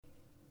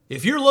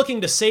If you're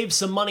looking to save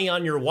some money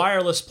on your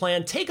wireless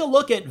plan, take a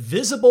look at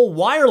Visible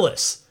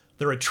Wireless.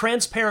 They're a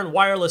transparent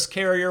wireless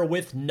carrier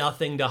with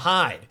nothing to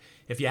hide.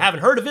 If you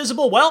haven't heard of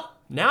Visible, well,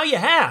 now you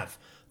have.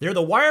 They're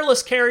the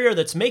wireless carrier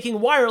that's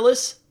making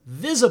wireless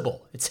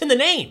visible. It's in the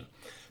name.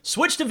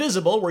 Switch to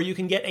Visible, where you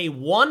can get a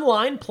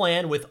one-line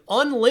plan with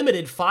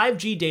unlimited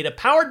 5G data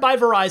powered by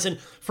Verizon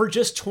for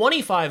just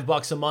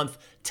 $25 a month,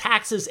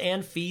 taxes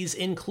and fees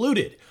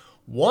included.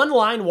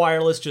 One-line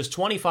wireless, just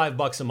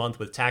 $25 a month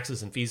with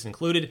taxes and fees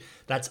included.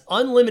 That's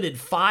unlimited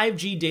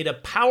 5G data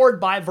powered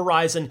by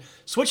Verizon.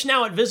 Switch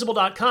now at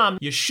Visible.com.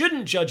 You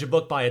shouldn't judge a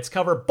book by its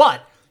cover,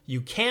 but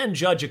you can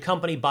judge a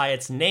company by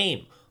its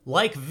name,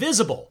 like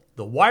Visible,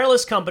 the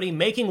wireless company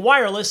making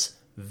wireless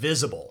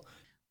visible.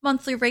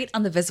 Monthly rate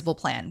on the Visible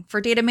plan.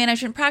 For data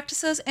management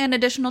practices and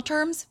additional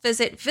terms,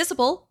 visit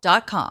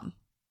Visible.com.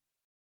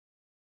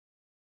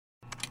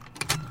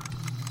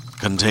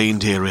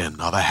 Contained herein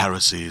are the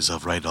heresies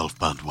of Radolf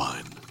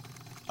Burntwine,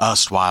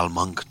 erstwhile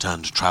monk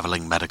turned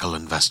traveling medical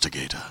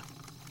investigator.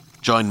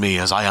 Join me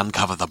as I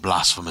uncover the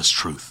blasphemous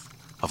truth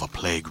of a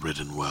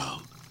plague-ridden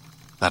world,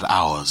 that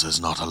ours is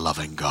not a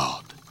loving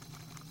God,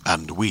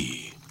 and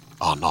we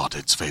are not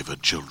its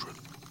favored children.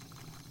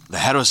 The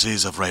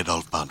heresies of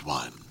Radolf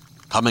Burntwine,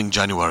 coming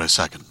January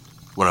 2nd,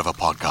 wherever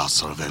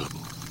podcasts are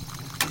available.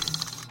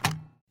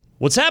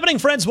 What's happening,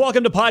 friends?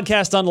 Welcome to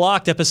Podcast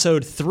Unlocked,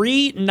 episode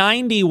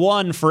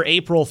 391 for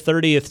April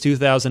 30th,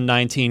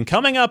 2019.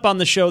 Coming up on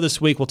the show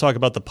this week, we'll talk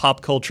about the pop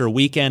culture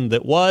weekend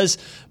that was.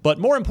 But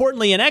more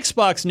importantly, in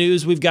Xbox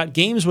news, we've got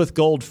Games with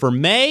Gold for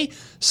May,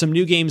 some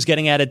new games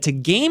getting added to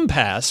Game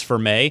Pass for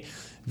May,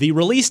 the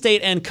release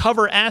date and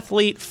cover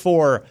athlete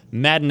for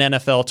Madden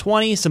NFL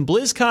 20, some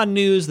BlizzCon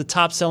news, the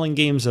top-selling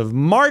games of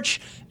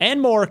March, and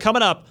more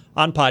coming up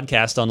on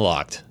Podcast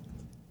Unlocked.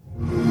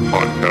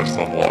 Podcast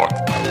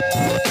Unlocked.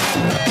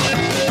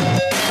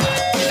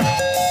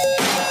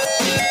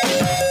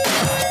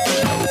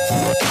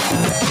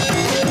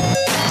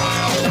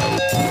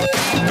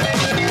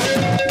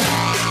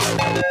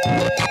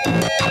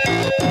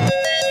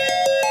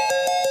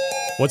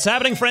 What's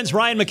happening, friends?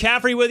 Ryan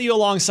McCaffrey with you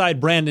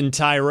alongside Brandon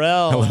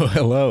Tyrell.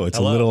 Hello. It's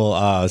a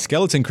little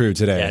skeleton crew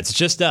today. Yeah, it's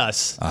just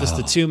us. Just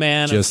the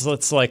two-man.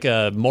 It's like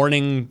a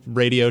morning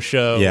radio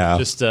show. Yeah.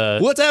 Just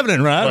what's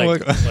happening,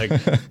 Ryan?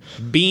 Like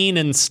Bean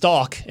and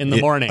Stalk in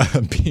the morning.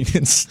 Bean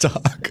and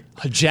Stalk.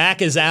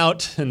 Jack is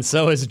out, and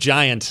so is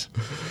Giant.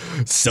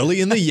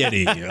 Sully and the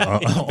Yeti,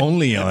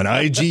 only on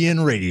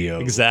IGN Radio.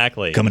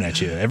 Exactly. Coming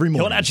at you every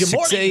morning. Coming at you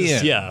 6 mornings.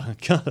 a.m.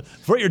 Yeah.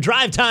 For your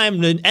drive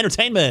time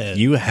entertainment.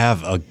 You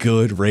have a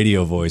good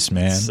radio voice,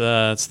 man.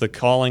 It's the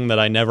calling that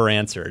I never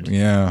answered.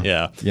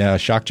 Yeah,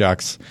 shock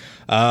jocks.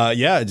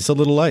 Just a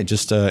little light,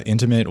 just an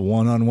intimate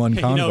one-on-one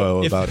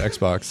convo about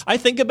Xbox. I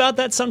think about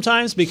that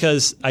sometimes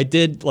because I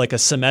did like a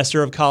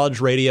semester of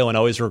college radio and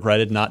always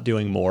regretted not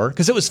doing more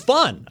because it was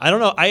fun. I don't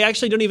know. I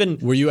actually don't even.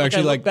 Were you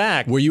actually look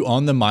back? Were you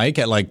on the mic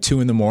at like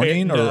 2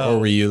 a.m, No. or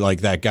were you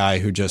like that guy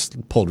who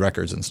just pulled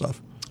records and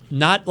stuff?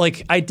 Not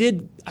like I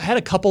did. I had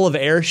a couple of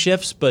air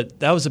shifts, but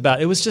that was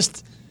about. It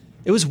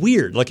was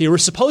weird. Like you were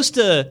supposed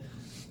to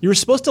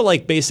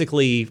like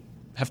basically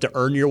have to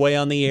earn your way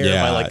on the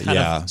air by like kind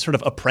of sort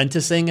of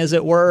apprenticing, as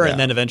it were, and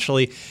then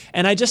eventually.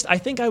 And I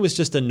think I was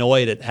just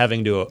annoyed at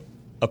having to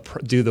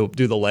do the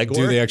legwork,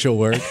 do the actual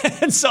work.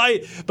 And so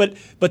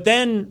but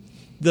then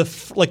the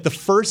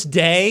first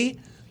day,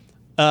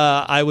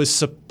 I was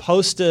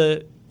supposed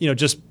to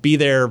just be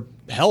there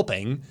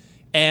helping,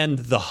 and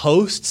the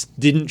hosts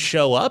didn't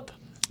show up.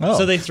 Oh.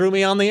 So they threw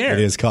me on the air. It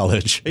is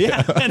college.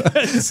 Yeah.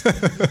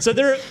 So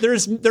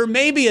there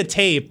may be a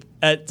tape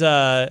at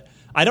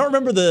I don't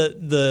remember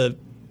the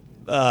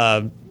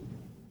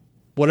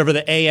whatever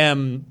the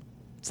AM.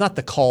 It's not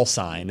the call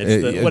sign.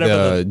 It's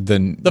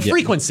the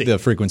frequency. The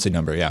frequency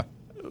number. Yeah.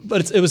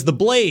 But it was the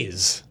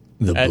Blaze.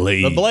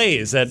 The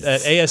Blaze at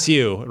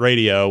ASU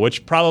radio,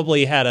 which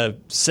probably had a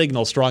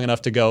signal strong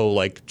enough to go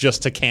like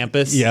just to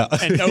campus. Yeah.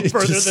 And no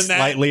further just than that.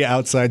 Slightly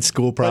outside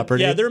school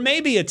property. But yeah, there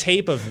may be a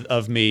tape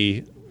of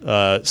me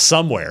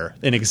somewhere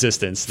in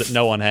existence that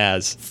no one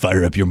has.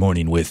 Fire up your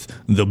morning with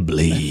the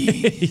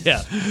Blaze.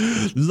 Yeah.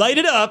 Light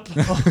it up.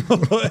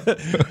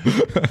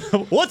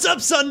 What's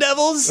up, Sun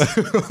Devils?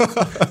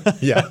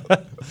 Yeah. Oh,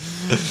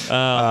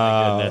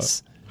 my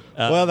goodness.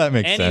 Well, that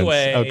makes sense.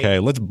 Okay,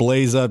 let's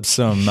blaze up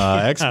some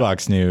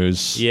Xbox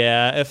news.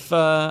 Yeah, if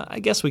I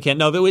guess we can.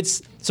 No, but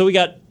so we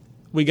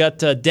got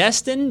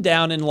Destin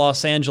down in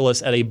Los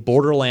Angeles at a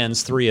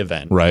Borderlands 3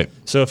 event. Right.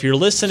 So if you're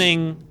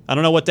listening, I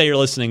don't know what day you're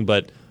listening,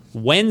 but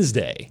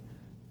Wednesday,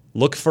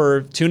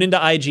 tune into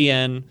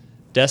IGN.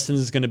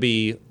 Destin's going to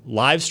be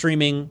live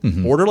streaming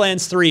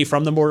Borderlands 3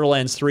 from the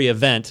Borderlands 3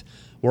 event.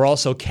 We're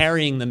also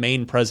carrying the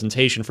main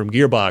presentation from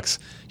Gearbox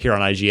here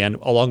on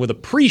IGN, along with a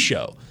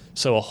pre-show.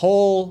 So a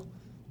whole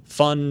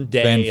fun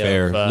day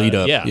fanfare lead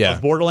up,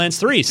 of Borderlands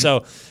 3.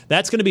 So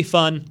that's going to be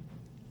fun.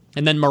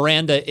 And then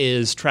Miranda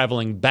is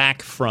traveling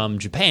back from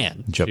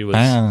Japan.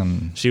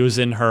 Japan. She was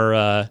in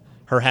her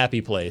her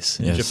happy place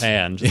in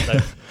Japan.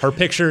 Her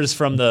pictures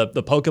from the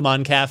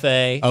Pokemon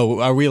Cafe. Oh,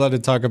 are we allowed to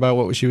talk about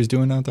what she was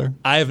doing out there?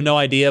 I have no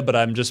idea, but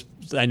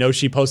I know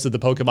she posted the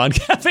Pokemon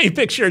Cafe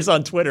pictures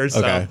on Twitter. So.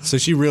 Okay, so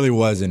she really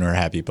was in her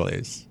happy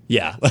place.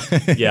 Yeah,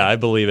 yeah, I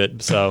believe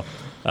it. So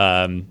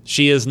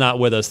she is not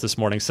with us this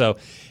morning. So,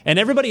 and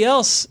everybody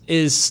else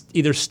is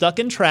either stuck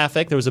in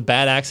traffic. There was a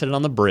bad accident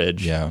on the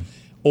bridge. Yeah.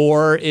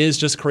 Or is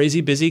just crazy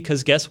busy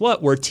because guess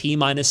what? We're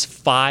T-minus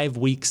 5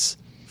 weeks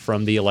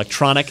from the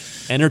Electronic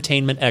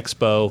Entertainment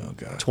Expo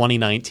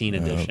 2019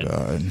 edition.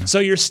 God. So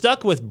you're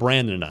stuck with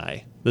Brandon and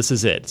I. This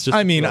is it. It's just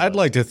I'd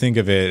like to think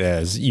of it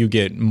as you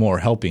get more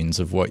helpings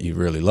of what you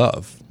really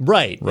love.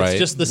 Right. It's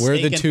just the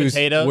steak and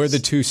potatoes. We're the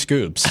 2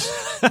 scoops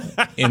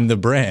in the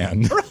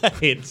brand.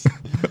 Right.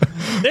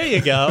 There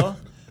you go.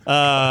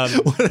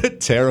 What a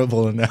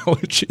terrible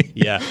analogy.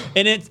 Yeah.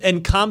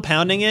 And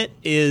compounding it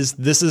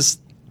this is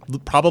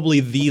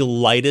probably the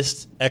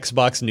lightest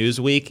Xbox news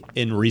week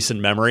in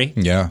recent memory.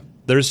 Yeah.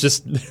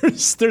 There's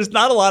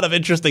not a lot of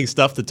interesting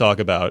stuff to talk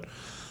about.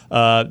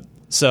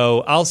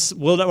 So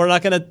we're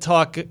not going to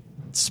talk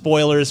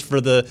spoilers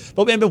for but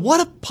what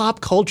a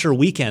pop culture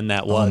weekend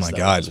that was. Oh my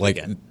God. Like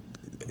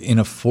in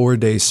a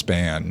 4-day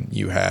span,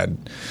 you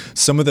had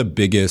some of the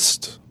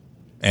biggest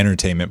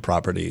entertainment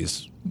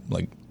properties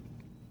like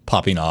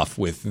popping off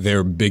with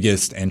their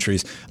biggest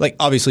entries. Like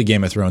obviously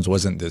Game of Thrones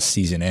wasn't the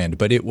season end,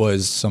 but it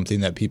was something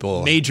that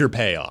people major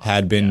payoff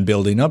had been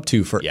building up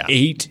to for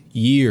 8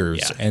 years.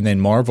 Yeah. And then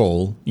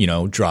Marvel,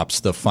 drops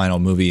the final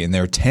movie in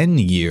their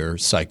 10-year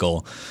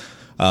cycle.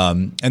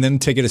 And then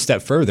take it a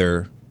step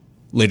further.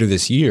 Later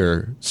this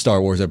year, Star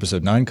Wars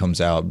Episode 9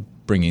 comes out,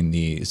 bringing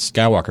the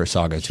Skywalker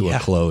saga to a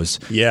close.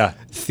 Yeah.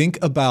 Think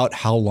about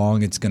how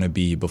long it's going to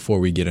be before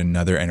we get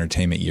another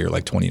entertainment year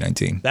like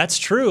 2019. That's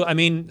true. I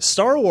mean,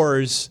 Star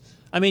Wars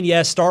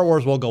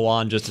will go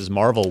on just as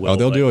Marvel will. Oh,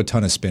 they'll do a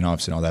ton of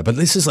spin-offs and all that. But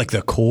this is like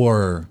the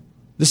core.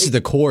 This is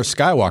the core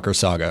Skywalker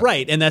saga.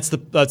 Right. And that's the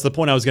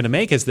point I was going to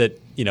make is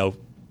that, and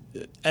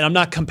I'm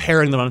not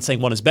comparing them. I'm not saying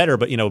one is better,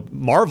 but,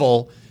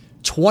 Marvel,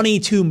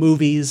 22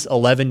 movies,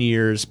 11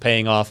 years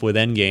paying off with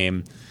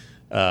Endgame.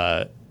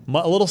 A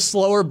little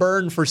slower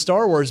burn for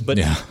Star Wars, but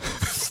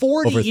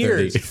 40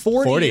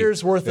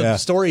 years worth of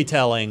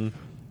storytelling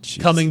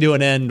coming to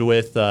an end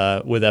with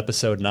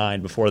Episode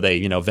 9 before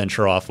they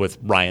venture off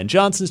with Rian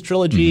Johnson's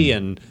trilogy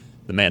and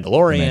The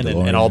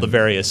Mandalorian. And all the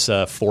various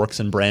forks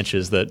and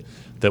branches that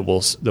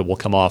will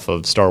come off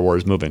of Star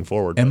Wars moving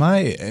forward. Am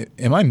I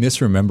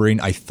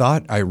misremembering? I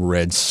thought I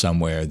read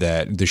somewhere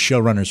that the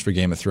showrunners for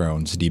Game of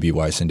Thrones, D.B.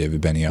 Weiss and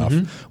David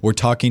Benioff, were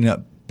talking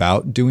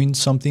about doing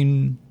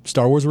something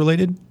Star Wars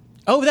related.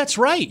 Oh, that's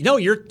right. No,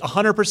 you're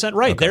 100%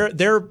 right. Okay.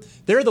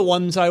 They're the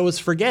ones I was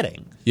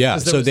forgetting. Yeah.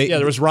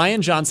 There was Rian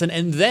Johnson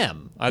and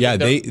them.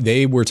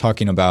 They were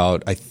talking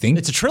about. I think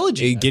it's a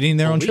trilogy. Getting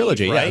their own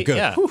trilogy. Right?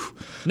 Yeah. Good. Yeah.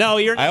 No,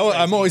 you're.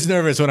 I'm always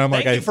nervous when I'm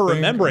Thank you for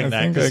remembering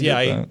that. Because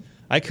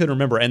I couldn't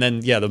remember. And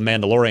then The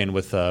Mandalorian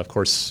with of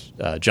course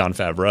Jon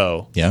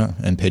Favreau. Yeah,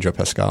 and Pedro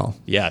Pascal.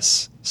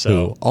 Yes.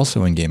 Who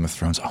also in Game of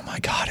Thrones. Oh my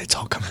God, it's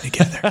all coming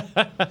together.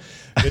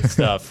 Good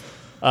stuff.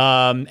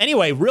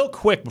 Anyway, real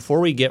quick before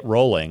we get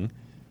rolling.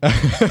 I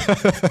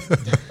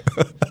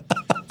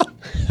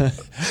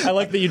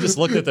like that you just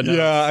looked at the notes.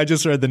 Yeah, I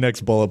just read the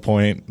next bullet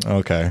point.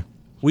 Okay.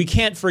 We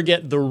can't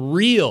forget the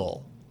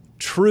real,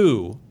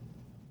 true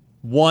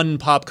one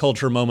pop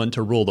culture moment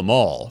to rule them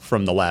all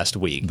from the last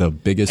week. The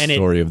biggest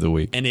story of the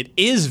week. And it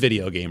is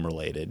video game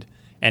related.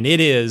 And it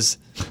is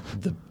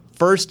the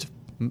first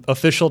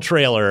official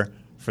trailer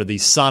for the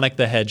Sonic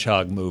the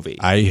Hedgehog movie.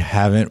 I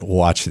haven't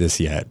watched this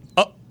yet.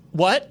 Oh,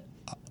 what?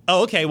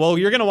 Oh, okay. Well,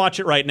 you're going to watch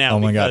it right now. Oh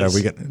my God, are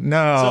we going to?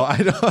 No, I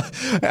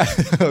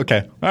don't.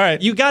 Okay. All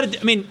right. You got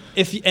to,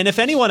 if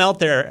anyone out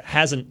there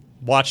hasn't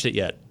watched it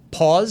yet,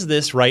 pause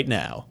this right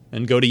now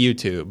and go to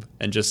YouTube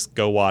and just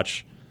go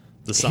watch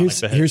the Sonic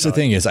the Hedgehog. Here's the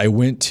thing is I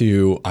went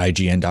to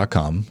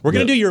IGN.com. We're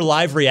going to do your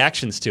live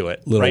reactions to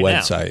it little right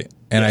website.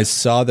 Now. And I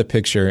saw the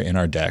picture in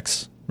our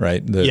decks,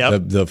 right?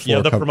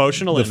 The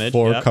promotional image.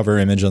 The cover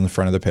image on the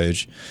front of the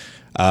page.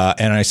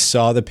 And I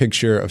saw the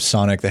picture of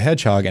Sonic the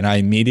Hedgehog, and I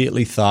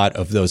immediately thought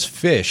of those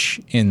fish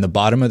in the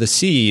bottom of the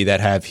sea that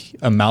have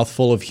a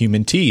mouthful of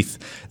human teeth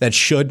that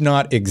should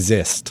not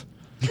exist.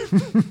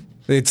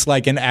 It's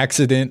like an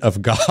accident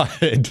of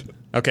God.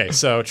 Okay,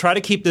 so try to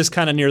keep this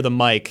kind of near the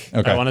mic.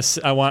 Okay. I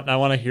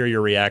want to hear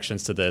your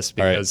reactions to this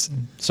because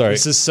Sorry.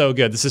 This is so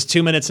good. This is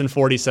 2 minutes and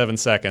 47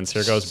 seconds.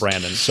 Here goes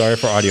Brandon. Sorry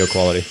for audio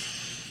quality.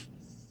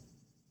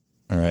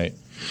 All right.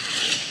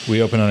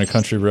 We open on a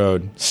country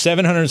road.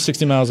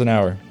 760 miles an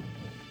hour.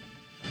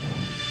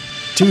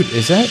 Dude,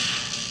 is that...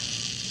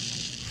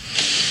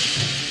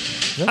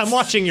 I'm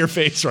watching your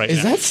face right now.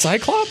 Is that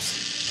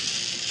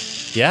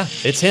Cyclops? Yeah,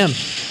 it's him.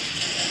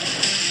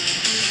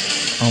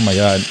 Oh my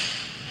God.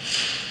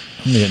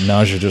 I'm going to get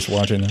nausea just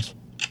watching this.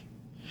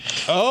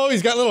 Oh,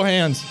 he's got little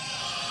hands.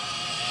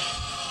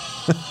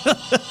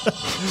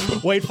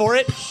 Wait for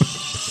it.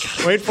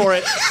 Wait for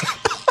it.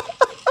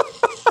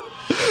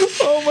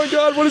 Oh my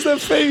God, what is that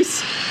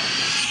face?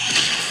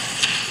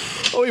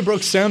 Oh, he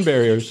broke sound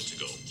barriers.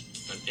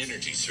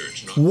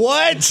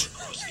 What?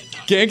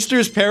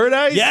 Gangster's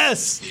Paradise?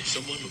 Yes.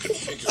 Someone who can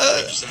figure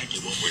out exactly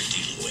what we're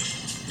dealing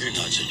with. You're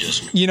not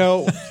suggesting. You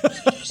know,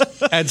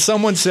 and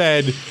someone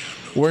said,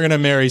 we're going to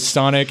marry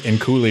Sonic and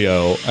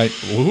Coolio.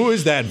 Who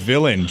is that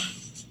villain?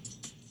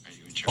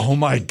 Oh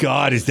my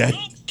God, is that...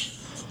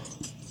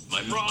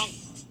 I'm wrong.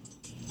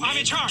 I'm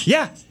in charge.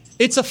 Yeah.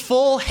 It's a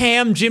full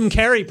ham Jim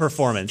Carrey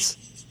performance.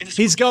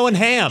 He's going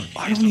ham.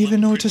 I don't even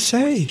know what to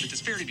say. The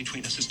disparity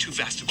between us is too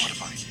vast to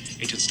quantify.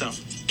 Agent Stone.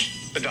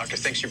 The doctor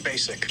thinks you're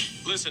basic.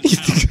 Listen, Hal,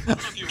 I don't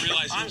know if you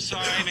realize I'm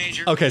sorry,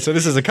 Major. Okay, so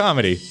this is a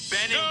comedy.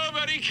 Benny.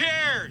 Nobody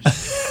cares.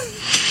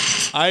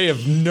 I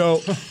have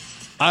no...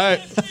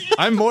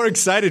 I'm more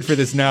excited for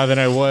this now than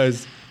I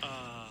was.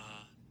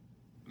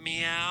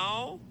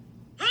 Meow.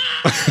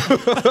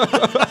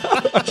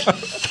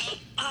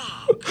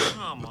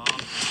 Come on.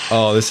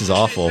 Oh, this is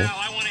awful. Now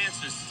I want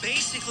answers.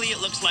 Basically, it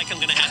looks like I'm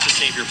going to have to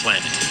save your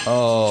planet.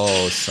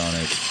 Oh,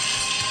 Sonic.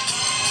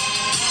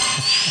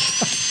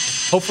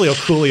 Hopefully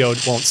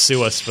Coolio won't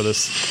sue us for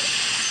this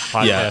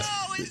podcast. Yeah.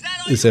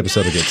 This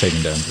episode will get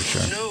taken down for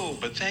sure. No,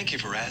 but thank you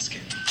for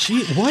asking.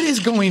 Gee, what is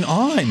going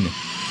on?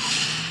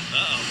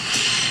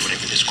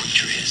 Whatever this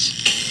creature is,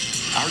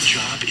 our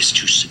job is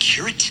to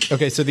secure it.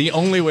 Okay, so the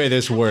only way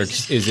this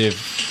works is if...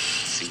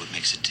 See what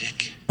makes it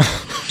tick.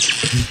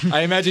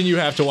 I imagine you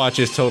have to watch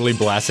this totally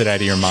blasted out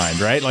of your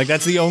mind, right? Like,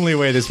 that's the only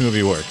way this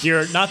movie works.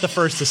 You're not the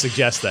first to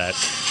suggest that.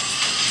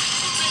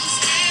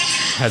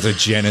 Has a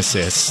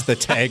genesis, the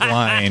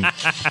tagline.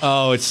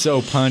 Oh, it's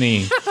so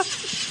punny.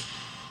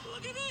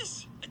 Look at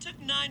this. I took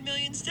 9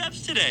 million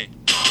steps today.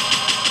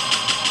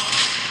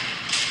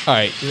 All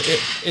right,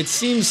 it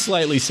seems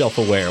slightly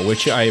self-aware,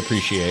 which I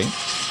appreciate.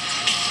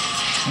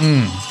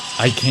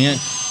 I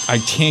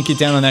can't get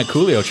down on that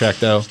Coolio track,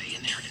 though. Stay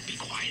in there and be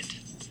quiet.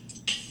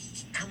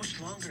 How much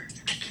longer?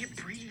 I can't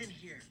breathe in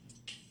here.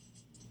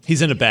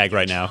 He's in a bag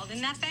right now.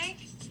 In that bag?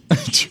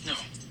 No.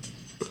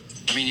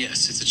 I mean,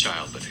 yes, it's a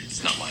child, but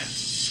it's not mine.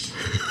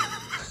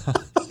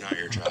 Not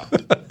your job.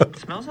 It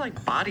smells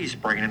like body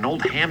spray in an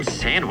old ham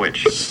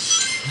sandwich.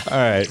 All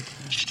right.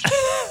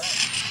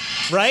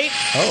 Right?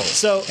 Oh,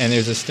 So and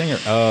there's a stinger.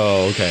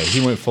 Oh, okay.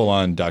 He went full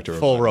on Dr.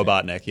 full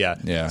Robotnik. Robotnik, yeah.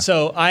 Yeah.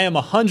 So I am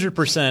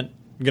 100%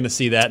 going to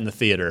see that in the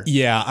theater.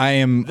 Yeah,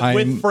 I'm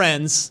With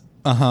friends.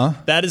 Uh-huh.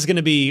 That is going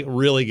to be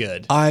really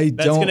good.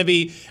 That's going to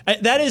be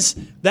that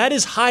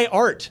is high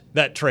art,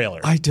 that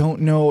trailer. I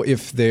don't know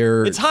if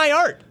they're... It's high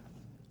art.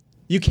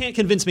 You can't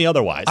convince me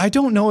otherwise. I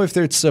don't know if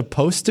they're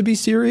supposed to be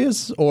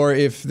serious or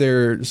if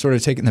they're sort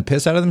of taking the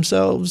piss out of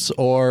themselves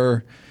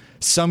or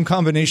some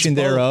combination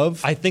thereof.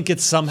 I think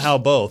it's somehow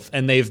both,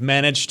 and they've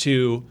managed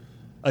to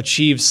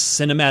achieve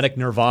cinematic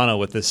nirvana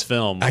with this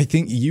film. I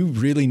think you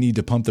really need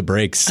to pump the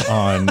brakes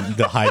on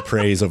the high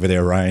praise over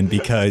there, Ryan,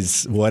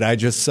 because what I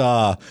just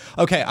saw.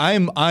 Okay,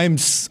 I'm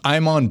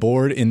on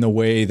board in the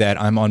way that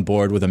I'm on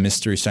board with a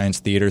Mystery Science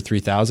Theater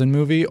 3000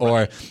 movie,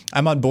 or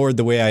I'm on board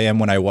the way I am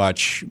when I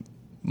watch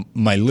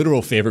my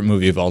literal favorite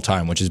movie of all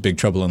time, which is Big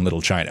Trouble in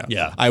Little China.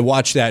 Yeah. I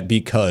watch that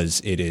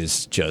because it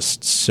is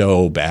just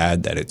so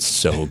bad that it's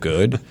so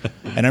good.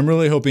 And I'm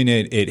really hoping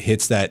it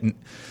hits that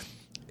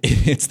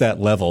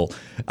level.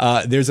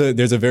 There's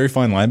a very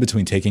fine line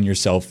between taking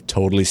yourself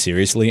totally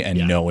seriously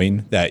and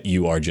knowing that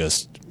you are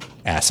just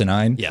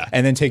asinine. Yeah.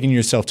 And then taking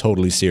yourself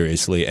totally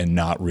seriously and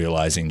not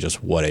realizing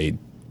just what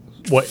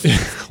what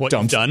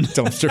you've done.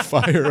 dumpster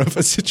fire of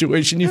a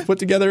situation you've put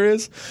together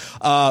is.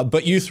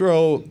 But you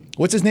throw,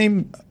 what's his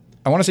name?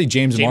 I want to say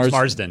James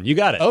Marsden. You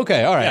got it.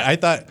 Okay, all right. Yeah. I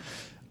thought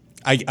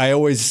I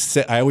always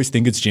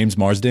think it's James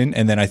Marsden,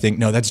 and then I think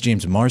no, that's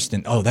James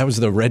Marsden. Oh, that was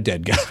the Red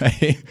Dead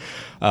guy.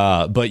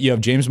 But you have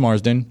James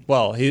Marsden.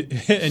 Well, he was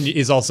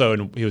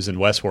in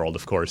Westworld,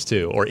 of course,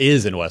 too, or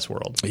is in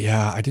Westworld.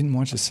 Yeah, I didn't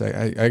watch this.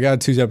 I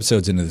got 2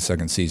 episodes into the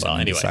second season. Well,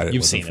 and anyway, decided it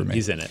you've wasn't seen for him. me.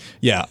 He's in it.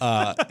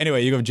 Yeah.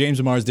 Anyway, you have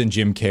James Marsden,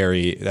 Jim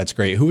Carrey. That's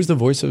great. Who was the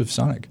voice of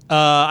Sonic?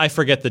 I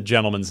forget the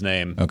gentleman's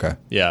name. Okay.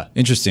 Yeah.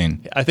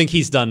 Interesting. I think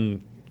he's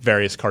done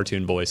various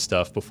cartoon voice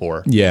stuff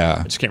before. Yeah.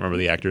 I just can't remember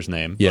the actor's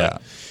name. Yeah.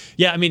 But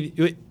yeah, I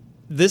mean,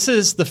 this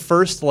is the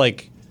first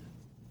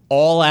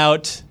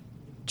all-out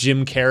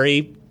Jim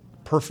Carrey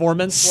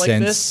performance like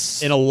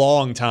this in a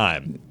long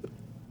time.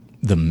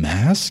 The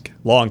Mask?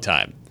 Long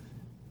time.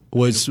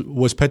 Was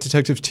Pet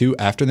Detective 2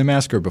 after The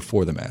Mask or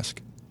before The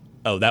Mask?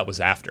 Oh, that was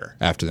after.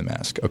 After The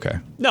Mask. Okay.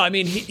 No, I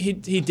mean,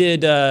 he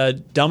did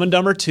Dumb and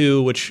Dumber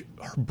 2, which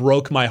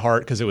broke my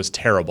heart because it was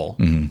terrible.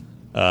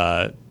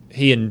 Mm-hmm.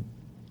 He and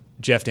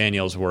Jeff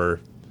Daniels were...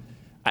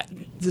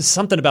 there's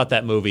something about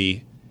that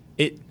movie.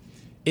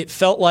 It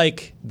felt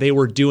like they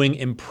were doing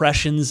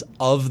impressions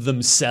of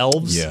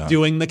themselves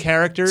doing the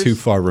characters. Too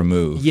far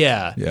removed.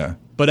 Yeah. Yeah.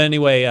 But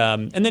anyway,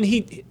 and then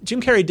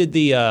Jim Carrey did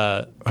the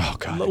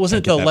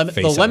wasn't it the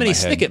Lemony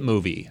Snicket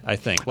movie, I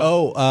think.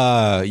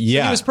 Yeah. So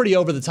he was pretty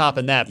over the top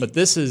in that, but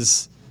this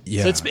is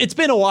so it's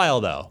been a while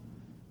though.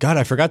 God,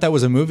 I forgot that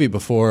was a movie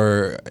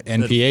before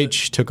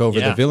NPH took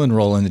over the villain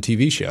role in the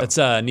TV show. That's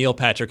Neil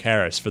Patrick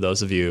Harris, for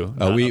those of you.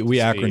 We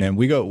acronym.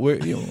 We go way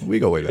back. We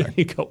go way back.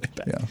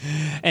 Yeah.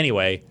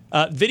 Anyway,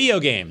 video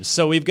games.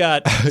 So we've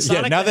got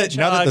Sonic now that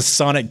the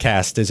Sonic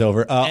cast is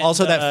over.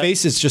 Also, that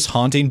face is just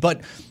haunting.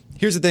 But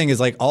here's the thing: is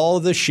like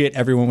all the shit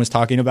everyone was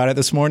talking about it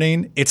this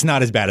morning. It's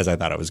not as bad as I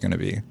thought it was going to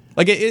be.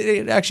 Like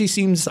it actually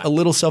seems a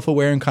little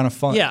self-aware and kind of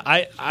fun. Yeah,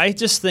 I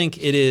just think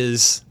it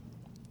is.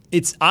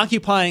 It's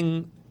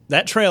occupying.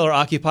 That trailer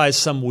occupies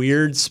some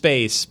weird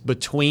space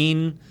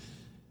between.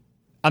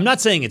 I'm not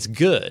saying it's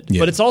good,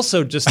 but it's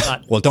also just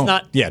not. Well,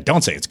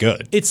 don't say it's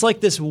good. It's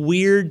like this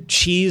weird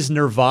cheese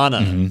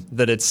nirvana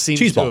that it seems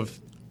cheese to ball. have.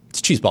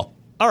 It's cheese ball.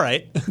 All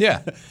right.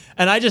 Yeah.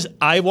 And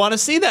I want to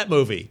see that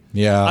movie.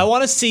 Yeah. I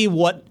want to see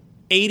what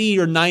 80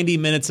 or 90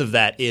 minutes of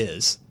that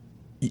is.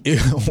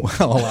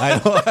 Well,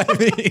 I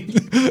mean,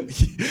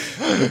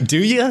 do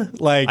you?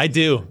 Like, I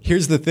do.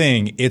 Here's the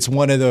thing: I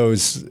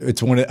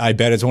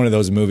bet it's one of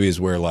those movies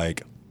where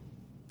like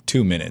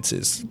 2 minutes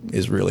is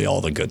really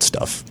all the good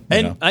stuff.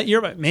 You're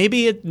right.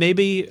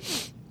 Maybe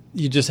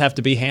you just have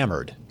to be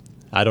hammered.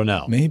 I don't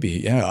know. Maybe,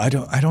 yeah. I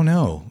don't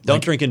know.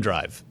 Don't drink and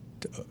drive.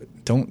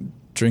 Don't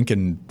drink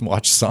and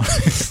watch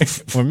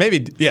Sonic. Or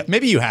maybe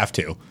you have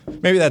to.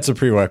 Maybe that's a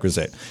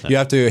prerequisite. You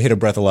have to hit a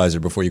breathalyzer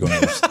before you go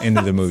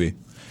into the movie.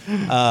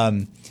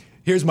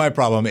 Here's my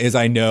problem is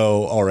I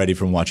know already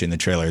from watching the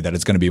trailer that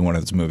it's going to be one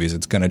of those movies.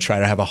 It's going to try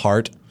to have a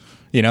heart,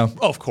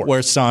 of course,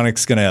 where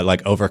Sonic's going to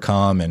like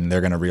overcome and they're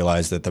going to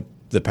realize that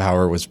the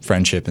power was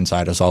friendship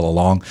inside us all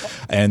along.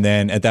 And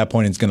then at that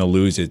point it's going to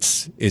lose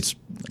its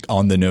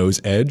on the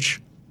nose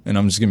edge. And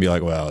I'm just going to be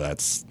like, well,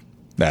 that's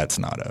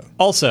not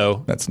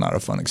a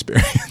fun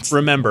experience.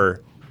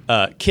 Remember,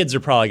 kids are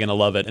probably going to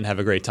love it and have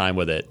a great time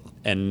with it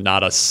and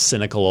not a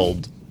cynical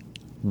old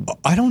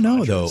I don't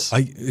know, though.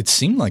 It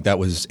seemed like that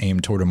was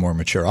aimed toward a more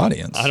mature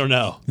audience. I don't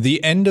know.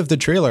 The end of the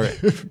trailer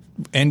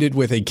ended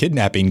with a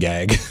kidnapping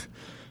gag,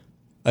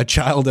 a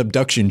child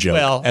abduction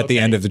joke at the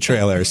end of the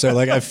trailer. So,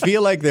 like, I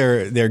feel like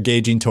they're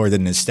gauging toward the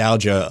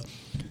nostalgia,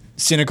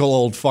 cynical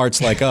old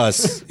farts like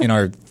us in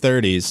our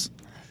 30s.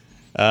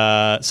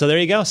 So there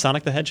you go,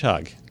 Sonic the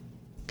Hedgehog,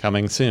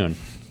 coming soon,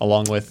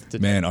 along with...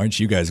 Man, aren't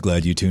you guys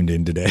glad you tuned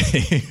in today?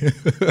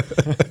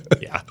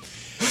 Yeah.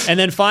 And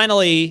then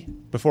finally,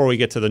 before we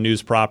get to the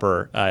news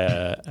proper,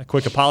 a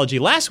quick apology.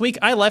 Last week,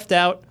 I left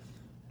out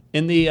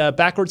in the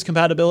backwards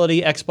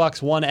compatibility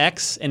Xbox One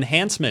X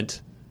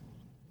enhancement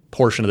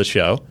portion of the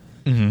show.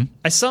 Mm-hmm.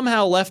 I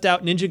somehow left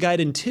out Ninja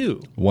Gaiden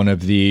 2. One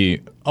of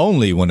the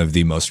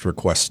most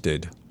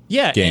requested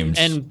games.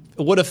 And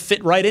would have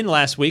fit right in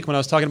last week when I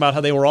was talking about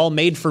how they were all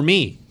made for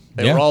me.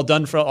 They were all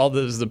done for all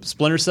the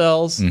Splinter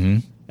Cells.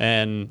 Mm-hmm.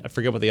 And I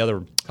forget what the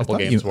other couple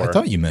games were. I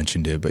thought you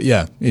mentioned it, but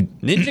yeah.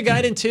 Ninja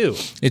Gaiden 2.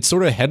 It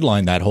sort of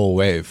headlined that whole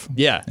wave.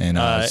 Yeah. And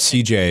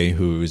CJ,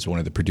 who is one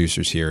of the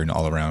producers here and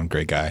all-around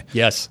great guy.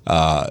 Yes.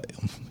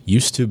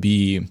 Used to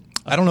be,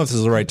 I don't know if this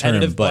is the right term,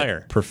 but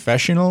player.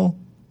 Professional?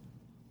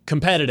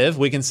 Competitive,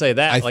 we can say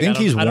that. I think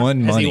he's won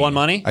money. Has he won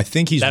money? I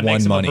think he's that won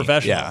makes money. Him a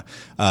professional.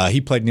 Yeah. He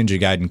played Ninja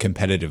Gaiden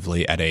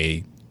competitively at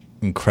a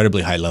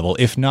incredibly high level,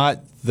 if not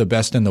the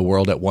best in the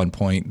world at one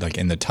point, like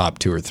in the top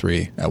 2 or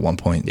 3 at one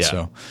point. Yeah.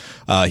 So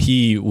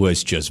he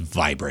was just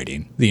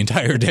vibrating the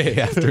entire day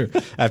after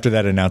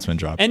that announcement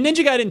dropped. And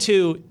Ninja Gaiden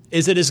 2,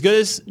 is it as good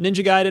as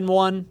Ninja Gaiden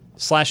 1 /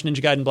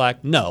 Ninja Gaiden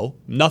Black? No,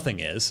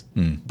 nothing is.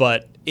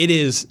 But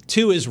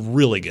 2 is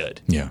really good.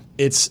 Yeah.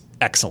 It's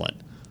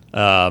excellent.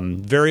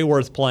 Very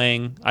worth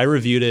playing. I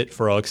reviewed it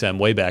for OXM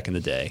way back in the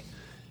day,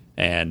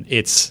 and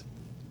it's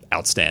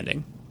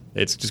outstanding.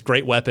 It's just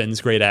great weapons,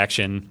 great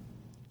action.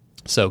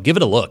 So give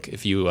it a look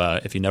if you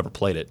never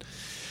played it.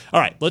 All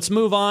right, let's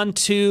move on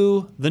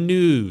to the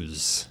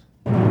news.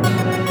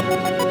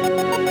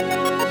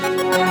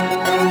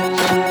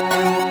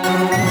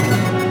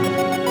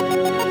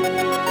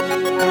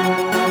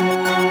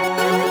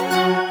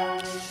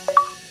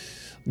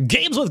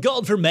 Games with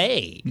Gold for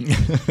May.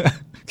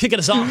 Kicking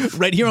us off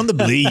right here on the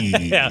Blaze.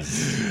 Yeah.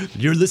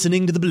 You're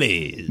listening to the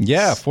Blaze.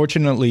 Yeah,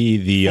 fortunately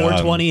the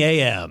 4:20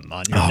 a.m.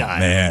 on your dial. Oh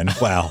man,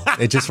 wow.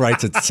 It just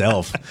writes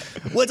itself.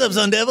 What's up,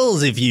 Sun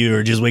Devils, if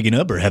you're just waking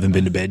up or haven't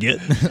been to bed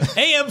yet?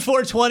 AM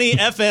 420,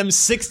 FM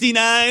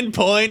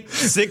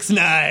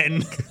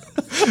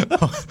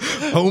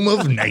 69.69. Home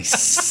of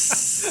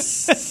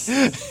nice.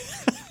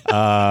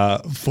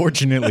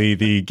 Fortunately,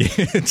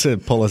 to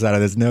pull us out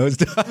of this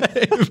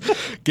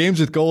nosedive,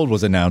 Games with Gold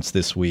was announced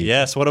this week.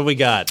 Yes, what have we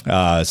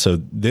got? So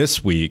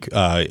this week,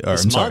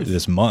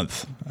 this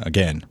month,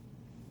 again,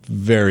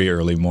 very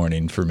early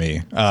morning for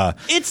me.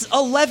 It's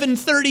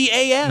 11:30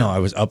 a.m. No, I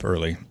was up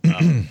early.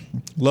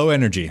 Low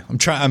energy.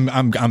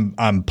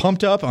 I'm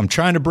pumped up. I'm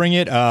trying to bring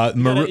it.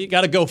 You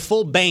got to go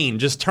full Bane.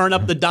 Just turn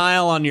up the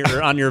dial on your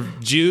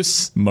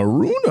juice.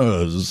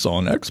 Marunas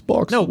on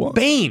Xbox One.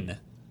 Bane.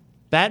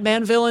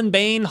 Batman villain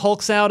Bane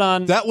hulks out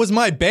on... That was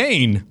my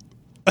Bane.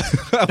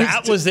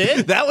 That was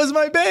it? That was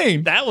my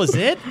bane. That was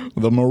it?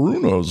 The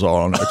Marooners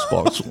are on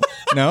Xbox One.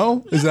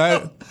 No? Is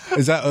that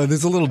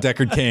there's a little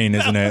Deckard Cain,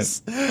 isn't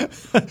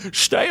it?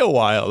 Stay a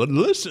while and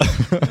listen.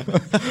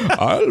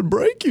 I'll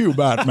break you,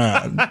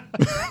 Batman.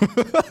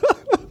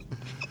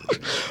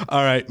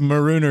 All right,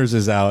 Marooners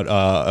is out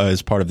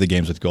as part of the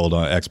Games with Gold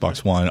on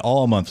Xbox One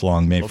all month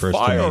long, May 1st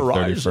to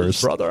May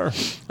 31st. Brother.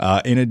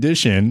 In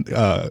addition,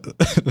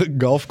 the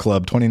Golf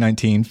Club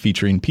 2019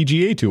 featuring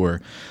PGA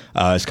Tour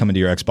is coming to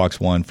your Xbox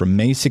One from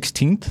May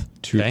 16th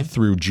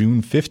through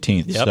June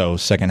 15th, so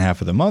second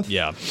half of the month.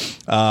 Yeah.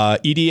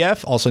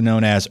 EDF, also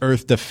known as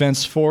Earth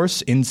Defense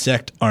Force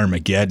Insect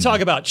Armageddon.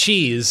 Talk about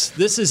cheese.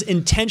 This is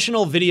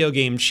intentional video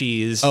game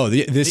cheese. Oh,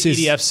 this is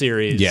EDF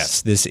series.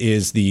 Yes, this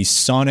is the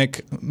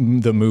Sonic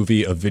the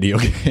movie of video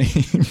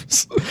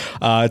games.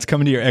 It's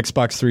coming to your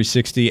Xbox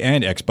 360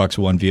 and Xbox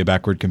One via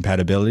backward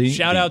compatibility.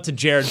 Shout out to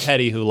Jared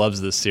Petty, who loves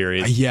this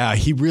series. Yeah,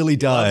 he really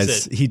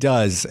does. He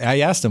does. I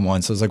asked him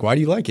once. I was like, "Why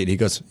do you like it?" He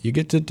goes, "You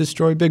get to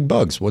destroy big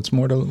bugs. What's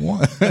more to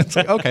want?" It's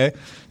like, okay,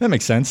 that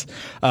makes sense.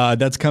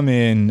 That's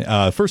coming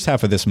first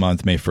half of this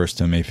month, May 1st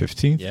to May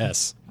 15th.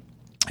 Yes.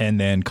 And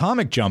then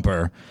Comic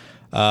Jumper,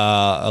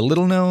 a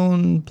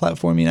little-known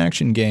platforming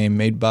action game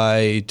made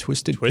by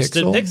Twisted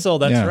Pixel.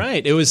 That's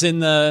right. It was in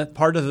the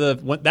part of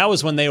that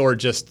was when they were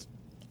just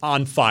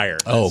on fire.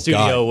 The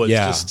studio was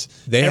just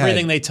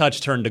everything they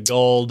touched turned to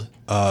gold.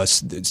 It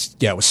was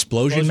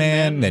Splosion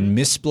Man, then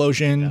Miss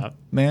Splosion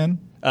Man.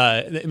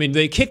 I mean,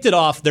 they kicked it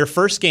off. Their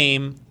first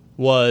game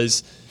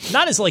was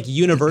not as like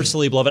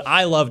universally beloved.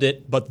 I loved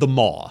it, but The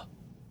Maw.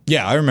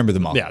 Yeah, I remember The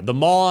Maw. Yeah, The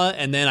Maw,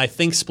 and then I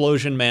think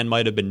Splosion Man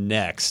might have been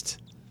next.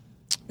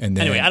 And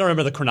then, anyway, I don't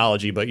remember the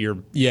chronology, but you're...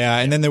 Yeah,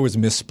 and then there was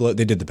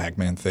they did the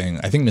Pac-Man thing.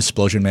 I think Miss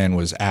Splosion Man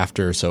was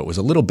after, so it was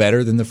a little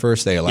better than the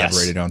first. They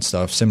elaborated on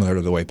stuff similar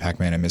to the way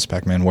Pac-Man and Miss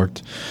Pac-Man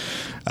worked.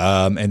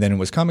 And then it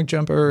was Comic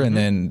Jumper, and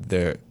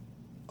then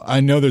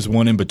I know there's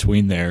one in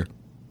between there.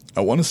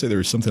 I want to say there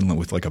was something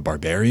with like a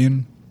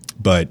barbarian,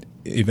 but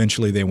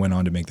eventually they went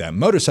on to make that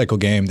motorcycle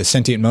game, the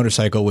Sentient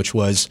Motorcycle, which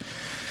was...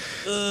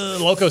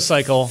 Loco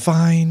Cycle.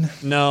 Fine.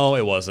 No,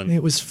 it wasn't.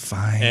 It was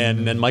fine.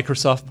 And then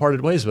Microsoft parted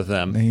ways with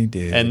them. They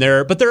did. And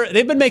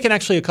they've been making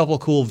actually a couple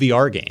of cool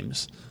VR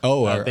games.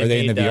 Oh, are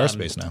they in the VR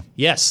space now?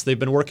 Yes, they've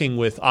been working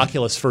with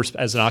Oculus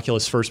as an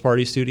Oculus first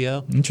party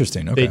studio.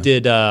 Interesting. Okay. They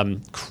did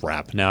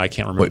crap. Now I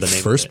can't remember the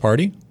name. First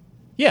party?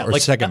 Yeah, or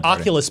like second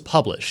party? Oculus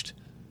published.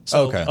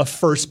 So a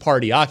first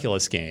party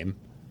Oculus game.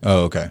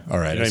 Oh, okay. All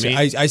right. You know what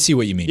I mean? I see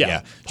what you mean.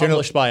 Yeah.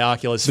 Published by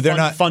Oculus, but they're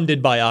not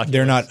funded by Oculus.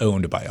 They're not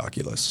owned by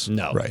Oculus.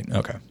 No. Right.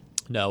 Okay.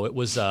 No, it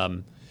was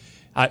dang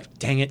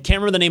it, can't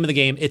remember the name of the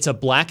game. It's a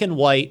black and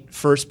white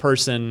first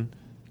person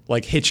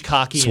like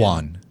Hitchcockian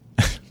Swan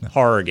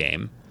horror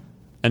game.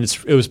 And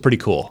it was pretty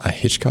cool. A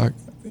Hitchcock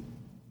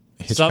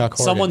horror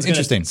someone's game.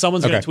 Interesting.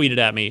 Someone's going to tweet it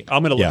at me.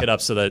 I'm going to look it up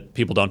so that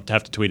people don't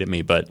have to tweet at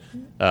me, but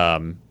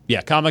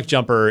Comic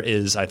Jumper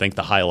is I think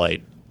the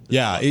highlight.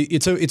 Yeah,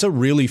 it's a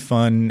really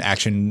fun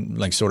action,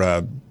 like sort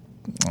of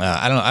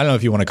I don't know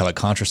if you want to call it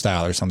Contra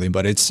style or something,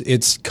 but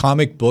it's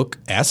comic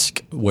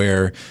book-esque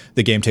where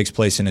the game takes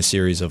place in a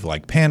series of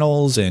like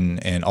panels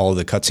and all of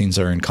the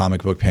cutscenes are in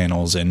comic book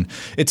panels, and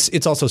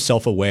it's also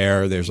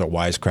self-aware. There's a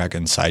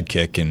wisecracking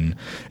sidekick, and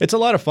it's a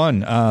lot of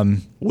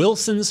fun.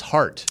 Wilson's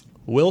Heart.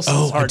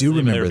 I do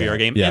remember their VR that.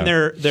 game,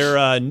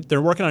 Yeah. and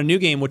they're working on a new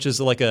game which is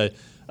like a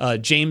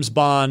James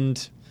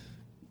Bond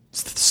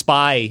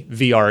spy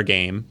VR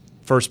game,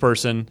 first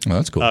person. Oh,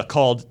 that's cool.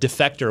 Called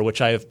Defector, which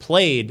I have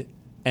played.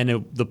 And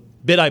the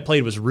bit I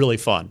played was really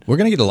fun. We're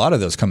gonna get a lot of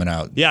those coming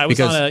out. Yeah,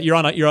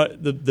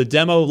 the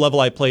demo level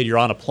I played. You're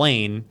on a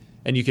plane,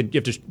 and you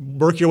have to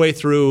work your way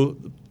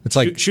through. It's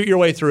like shoot your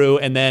way through,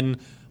 and then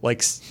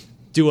like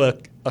do a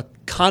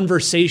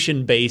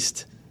conversation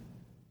based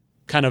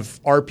kind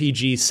of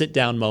RPG sit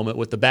down moment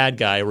with the bad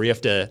guy where you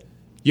have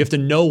to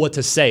know what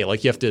to say.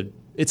 Like you have to.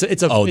 It's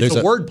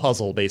a word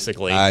puzzle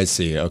basically. I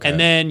see. Okay. And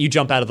then you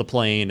jump out of the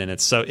plane, and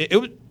it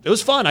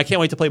was fun. I can't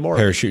wait to play more.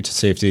 Parachute to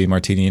safety,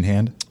 martini in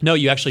hand. No,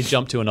 you actually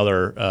jump to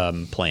another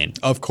plane.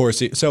 Of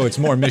course. So it's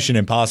more Mission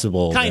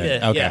Impossible. Kind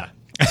of. Okay.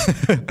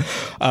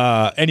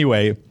 Yeah.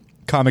 Anyway,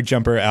 Comic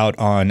Jumper out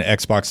on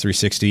Xbox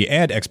 360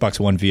 and Xbox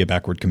One via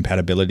backward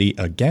compatibility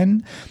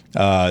again.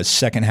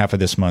 Second half of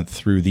this month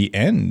through the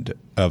end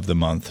of the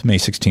month, May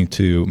 16th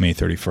to May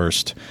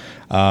 31st.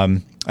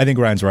 I think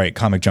Ryan's right.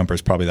 Comic Jumper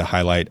is probably the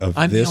highlight of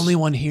I'm this. the only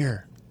one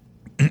here.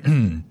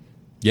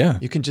 Yeah.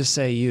 You can just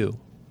say you.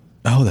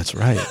 Oh, that's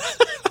right.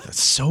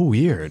 That's so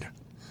weird.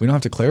 We don't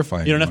have to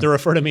clarify anymore. You don't have to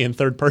refer to me in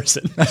third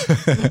person.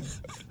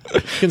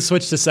 You can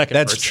switch to second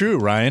person. That's true,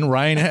 Ryan.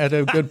 Ryan had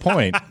a good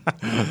point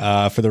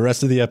for the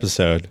rest of the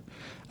episode.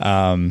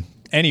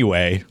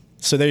 Anyway,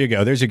 So there you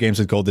go. There's your games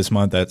with gold this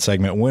month. That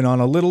segment went on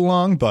a little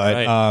long,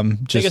 but Right.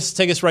 just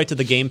Take us right to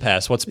the Game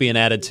Pass. What's being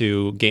added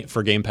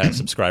for Game Pass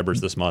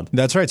subscribers this month?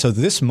 that's right. So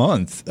this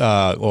month,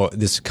 or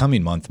this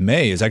coming month,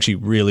 May, is actually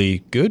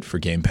really good for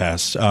Game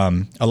Pass.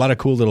 A lot of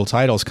cool little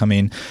titles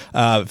coming.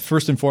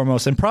 First and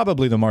foremost, and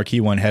probably the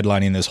marquee one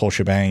headlining this whole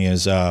shebang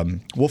is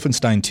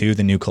Wolfenstein 2,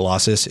 The New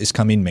Colossus, is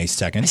coming May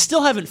 2nd. I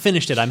still haven't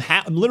finished it. I'm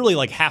literally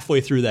like halfway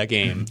through that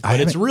game, but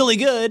it's really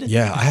good.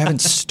 Yeah, I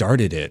haven't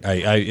started it.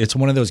 It's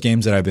one of those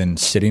games that I've been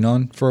sitting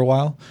on for a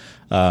while.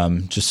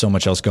 Just so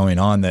much else going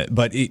on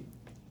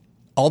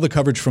all the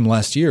coverage from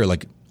last year,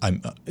 like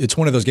it's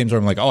one of those games where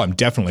I'm like, oh, I'm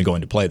definitely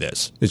going to play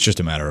this. It's just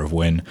a matter of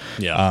when.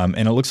 Yeah.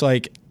 And it looks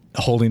like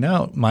holding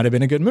out might have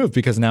been a good move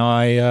because now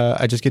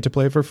I just get to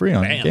play it for free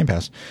on Game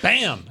Pass.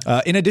 Bam.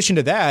 In addition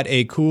to that,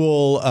 a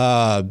cool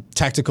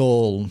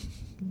tactical,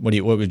 what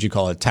would you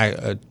call it?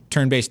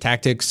 Turn-based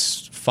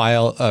tactics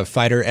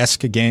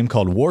fighter-esque game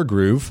called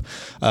Wargroove.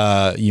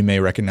 You may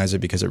recognize it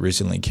because it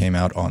recently came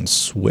out on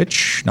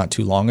Switch not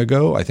too long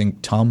ago. I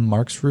think Tom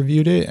Marks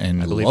reviewed it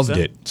and loved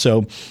it.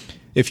 So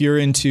if you're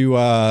into,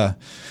 what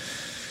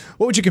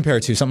would you compare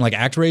it to? Something like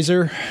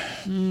ActRaiser?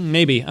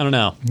 Maybe. I don't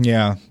know.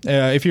 Yeah.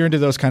 If you're into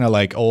those kind of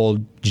like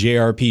old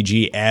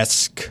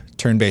JRPG-esque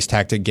turn-based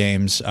tactic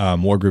games,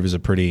 Wargroove is a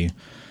pretty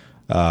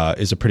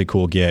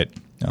cool get.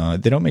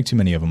 They don't make too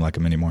many of them like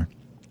them anymore.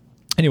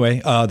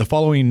 Anyway, the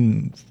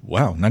following,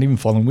 not even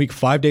following week,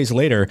 5 days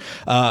later,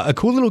 a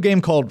cool little game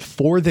called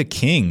For the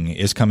King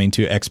is coming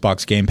to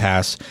Xbox Game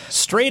Pass.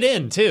 Straight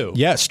in, too.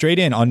 Yeah, straight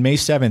in on May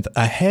 7th,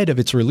 ahead of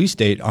its release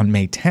date on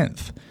May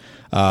 10th,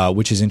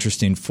 which is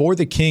interesting. For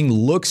the King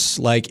looks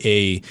like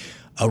a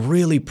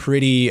really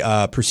pretty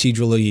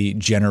procedurally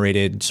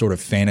generated sort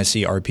of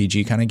fantasy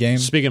RPG kind of game.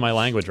 Speaking my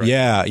language, right?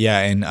 Yeah,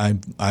 and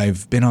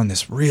I've been on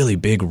this really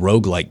big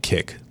roguelike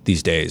kick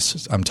these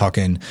days. I'm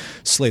talking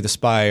Slay the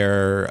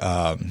Spire,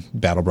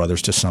 Battle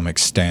Brothers to some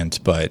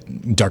extent, but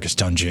Darkest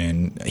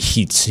Dungeon,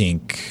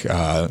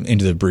 Heatsink,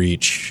 Into the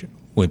Breach,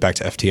 went back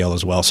to FTL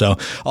as well. So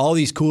all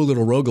these cool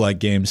little roguelike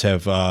games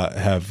have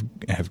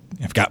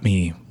got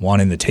me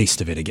wanting the taste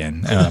of it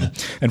again.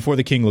 And For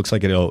the King looks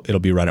like it'll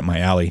be right up my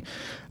alley.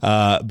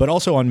 But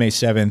also on May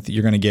 7th,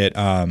 you're going to get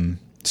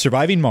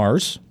Surviving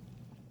Mars.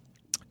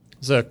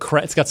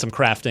 It's got some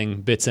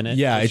crafting bits in it.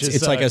 Yeah,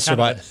 it's like it's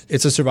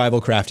a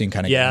survival crafting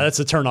kind of game. Yeah, that's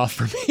a turnoff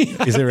for me.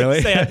 Is it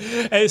really?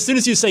 As soon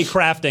as you say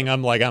crafting,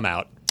 I'm like, I'm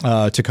out.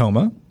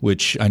 Tacoma,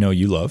 which I know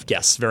you loved.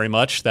 Yes, very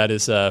much. That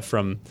is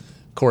from,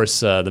 of course,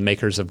 the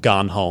makers of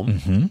Gone Home.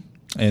 Mm-hmm.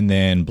 And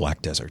then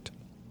Black Desert.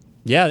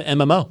 Yeah,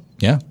 MMO.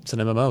 Yeah, it's an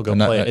MMO. Go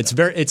play it.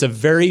 It's a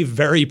very,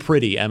 very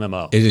pretty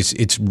MMO. It is.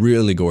 It's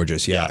really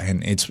gorgeous. Yeah,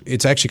 and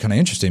it's actually kind of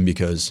interesting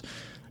because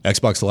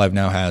Xbox Live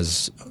now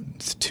has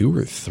 2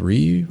 or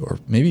 3 or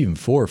maybe even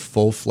 4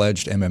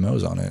 full-fledged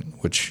MMOs on it,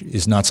 which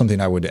is not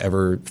something I would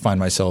ever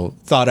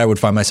thought I would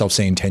find myself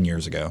saying 10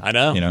 years ago. I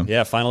know.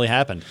 Yeah, finally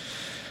happened.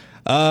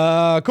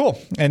 Cool.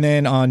 And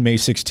then on May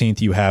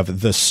 16th, you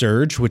have The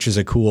Surge, which is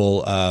a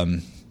cool.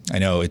 I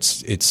know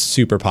it's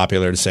super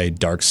popular to say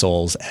Dark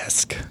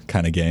Souls-esque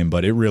kind of game,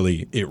 but it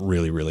really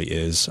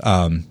is.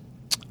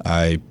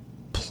 I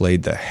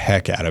played the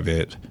heck out of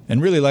it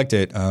and really liked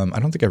it. I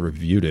don't think I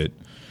reviewed it.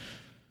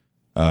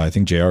 I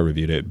think JR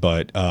reviewed it,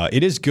 but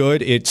it is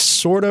good. It's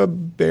sort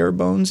of bare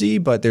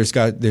bonesy, but there's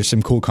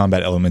some cool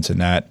combat elements in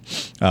that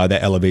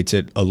elevates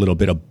it a little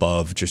bit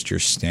above just your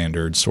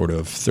standard sort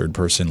of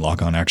third-person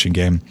lock-on action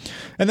game.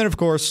 And then, of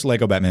course,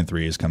 Lego Batman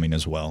 3 is coming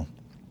as well.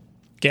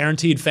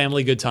 Guaranteed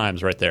family good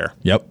times right there.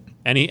 Yep.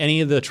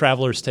 Any of the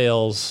Traveler's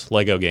Tales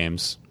Lego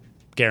games,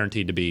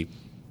 guaranteed to be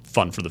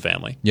fun for the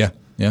family. Yeah.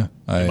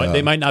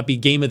 They might not be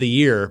game of the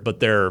year,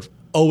 but they're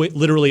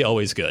literally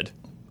always good.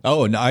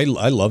 Oh, and I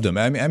loved them.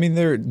 I mean,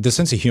 the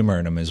sense of humor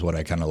in them is what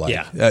I kind of like.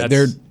 Yeah,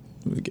 they're,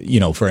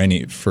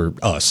 for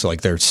us,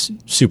 like they're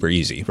super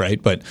easy,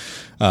 right? But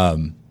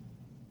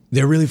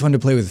they're really fun to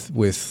play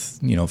with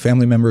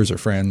family members or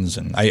friends.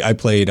 And I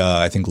played,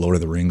 I think, Lord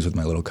of the Rings with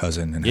my little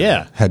cousin, and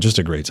had just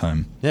a great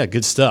time. Yeah,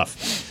 good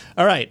stuff.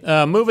 All right,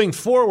 moving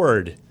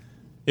forward.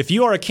 If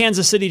you are a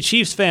Kansas City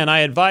Chiefs fan, I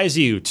advise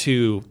you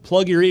to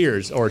plug your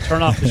ears or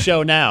turn off the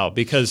show now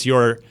because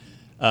your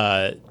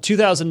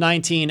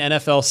 2019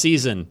 NFL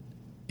season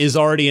is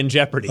already in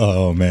jeopardy.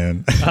 Oh,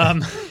 man.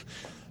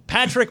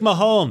 Patrick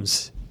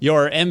Mahomes,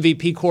 your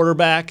MVP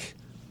quarterback,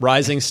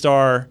 rising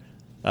star,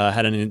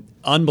 had an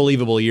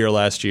unbelievable year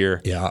last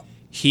year. Yeah.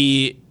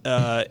 He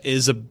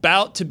is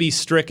about to be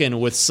stricken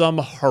with some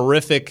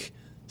horrific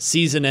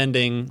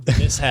season-ending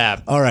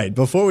mishap. All right,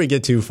 before we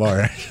get too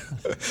far,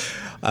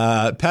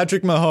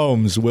 Patrick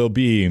Mahomes will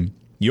be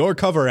your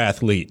cover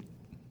athlete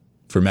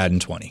for Madden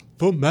 20.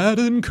 The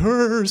Madden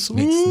curse.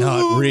 It's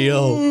not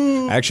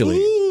real. Actually,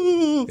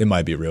 it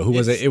might be real. Who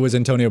was it? It was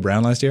Antonio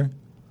Brown last year?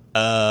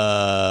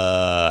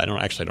 I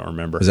don't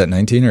remember. Was that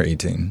 19 or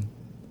 18?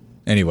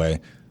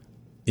 Anyway,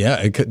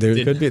 yeah,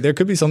 there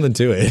could be something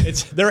to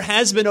it. There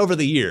has been over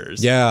the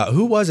years. Yeah,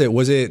 who was it?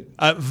 Was it?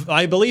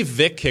 I believe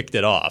Vic kicked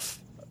it off.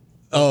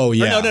 Oh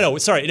yeah. No.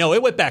 Sorry, no,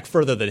 it went back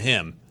further than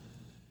him.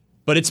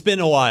 But it's been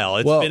a while.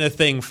 It's been a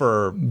thing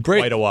for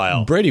quite a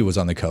while. Brady was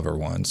on the cover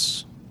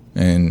once,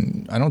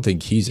 and I don't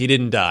think he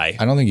didn't die.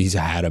 I don't think he's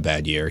had a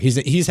bad year.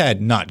 He's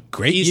had not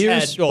great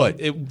years. But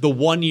the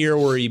 1 year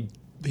where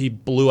he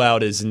blew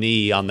out his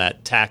knee on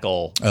that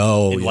tackle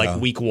in like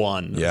week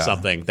 1 or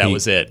something. That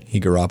was it. He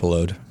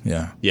Garoppolo'd.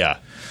 Yeah. Yeah.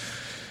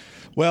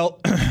 Well,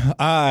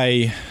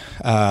 I,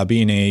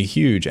 being a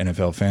huge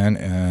NFL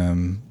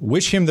fan,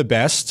 wish him the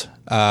best.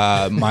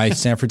 My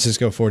San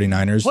Francisco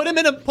 49ers.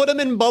 Put him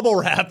in bubble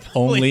wrap,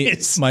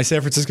 please. My San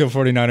Francisco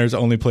 49ers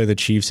only play the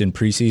Chiefs in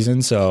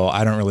preseason, so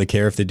I don't really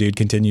care if the dude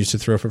continues to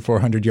throw for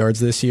 400 yards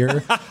this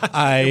year.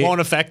 It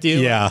won't affect you.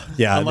 Yeah.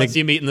 Unless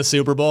you meet in the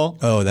Super Bowl.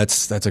 Oh,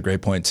 that's a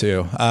great point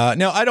too.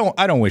 No, I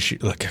don't wish.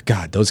 Look,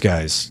 God, those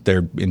guys,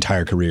 their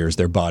entire careers,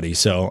 their body.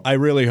 So I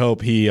really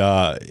hope he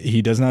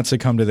does not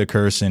succumb to the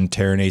curse and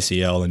tear an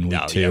ACL in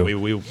week 2. Yeah,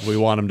 we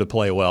want him to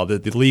play well. The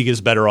league is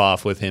better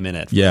off with him in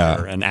it.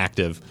 And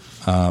active.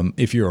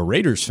 If you're a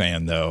Raiders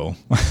fan, though,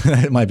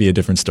 it might be a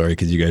different story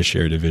because you guys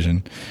share a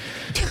division.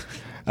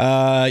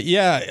 I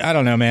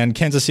don't know, man.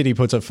 Kansas City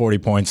puts up 40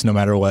 points no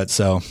matter what,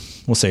 so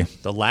we'll see.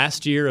 The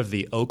last year of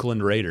the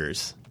Oakland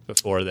Raiders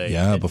before they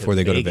go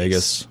to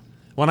Vegas.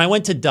 When I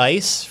went to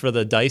DICE for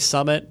the DICE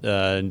Summit,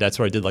 and that's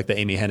where I did like the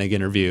Amy Hennig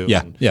interview.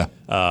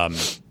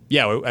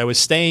 I was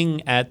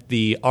staying at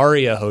the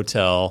Aria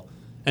Hotel,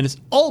 and it's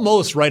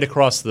almost right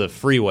across the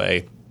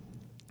freeway.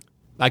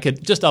 I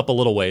could just up a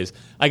little ways.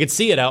 I could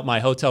see it out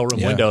my hotel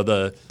room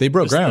window. They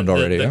broke ground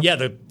already.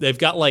 They've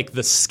got like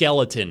the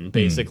skeleton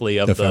basically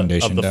of the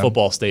foundation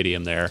football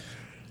stadium there.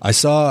 I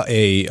saw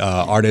a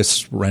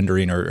artist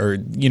rendering, or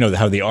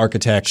how the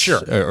architect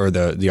or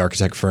the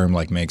architect firm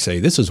makes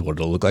this is what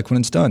it'll look like when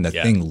it's done. That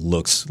thing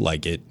looks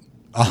like it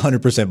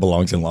 100%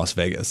 belongs in Las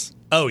Vegas.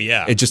 Oh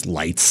yeah, it just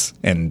lights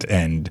and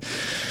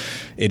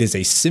it is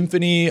a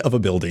symphony of a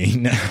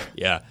building.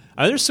 Yeah,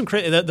 there's some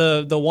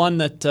the one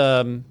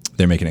that.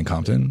 They're making in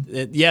Compton?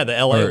 The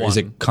LA one. Is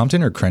it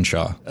Compton or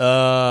Crenshaw?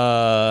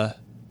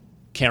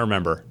 Can't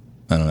remember.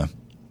 I don't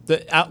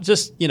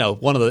know.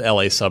 One of the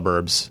LA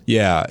suburbs.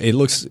 Yeah,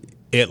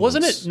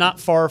 Wasn't it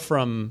not far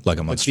from like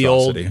a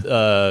monstrosity.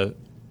 The old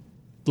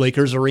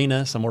Lakers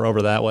arena, somewhere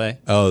over that way?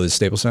 Oh, the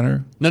Staples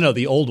Center? No,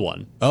 the old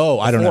one. Oh,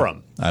 I don't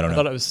Forum. know. I don't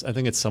know. I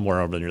think it's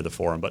somewhere over near the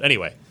Forum. But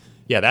anyway.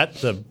 Yeah,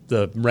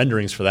 the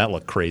renderings for that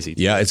look crazy.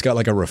 Yeah, it's got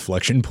like a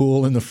reflection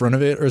pool in the front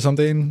of it or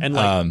something. And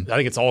I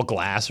think it's all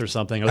glass or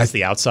something. Or that's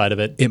the outside of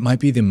it. It might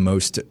be the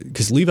most –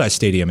 because Levi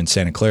Stadium in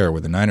Santa Clara where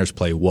the Niners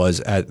play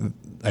was at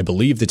 – I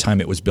believe the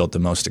time it was built the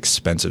most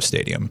expensive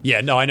stadium.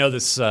 Yeah, no, I know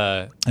this.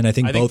 And I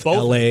think both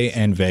LA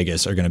and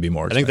Vegas are going to be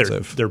more expensive. I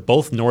think they're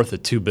both north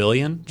of $2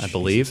 billion, I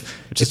believe,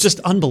 which is just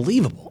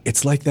unbelievable.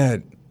 It's like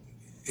that.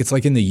 It's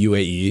like in the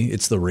UAE.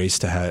 It's the race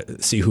to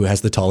see who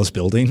has the tallest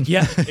building.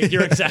 Yeah,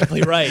 you're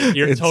exactly right.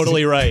 You're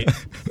totally right.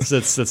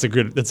 That's a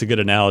good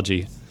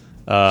analogy.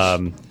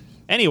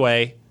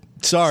 Anyway,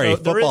 sorry,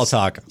 football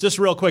talk. Just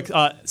real quick,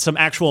 some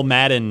actual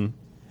Madden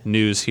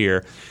news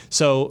here.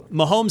 So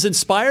Mahomes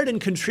inspired and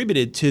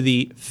contributed to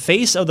the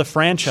face of the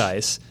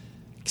franchise.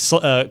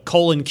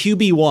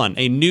 QB1,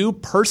 a new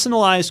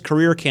personalized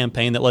career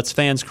campaign that lets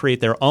fans create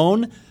their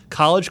own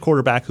college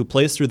quarterback who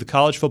plays through the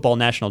College Football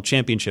National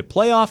Championship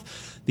playoff,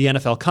 the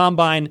NFL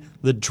Combine,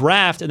 the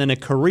draft, and then a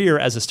career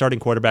as a starting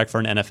quarterback for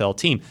an NFL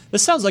team.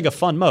 This sounds like a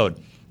fun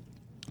mode.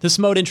 This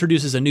mode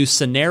introduces a new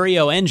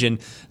scenario engine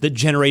that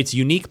generates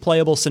unique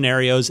playable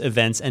scenarios,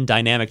 events, and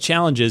dynamic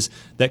challenges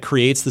that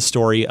creates the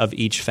story of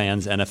each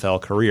fan's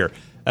NFL career.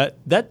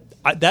 That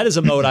is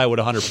a mode I would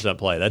 100%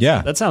 play.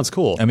 That sounds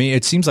cool. I mean,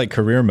 it seems like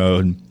career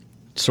mode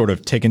sort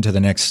of taken to the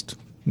next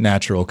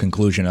natural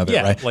conclusion of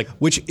it, right?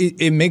 Which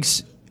it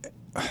makes...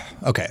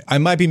 Okay, I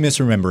might be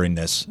misremembering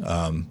this.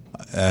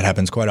 That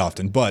happens quite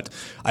often. But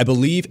I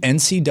believe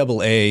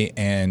NCAA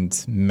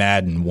and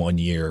Madden one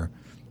year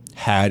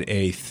had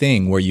a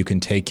thing where you can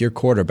take your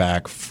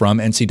quarterback from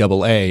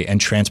NCAA and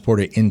transport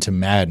it into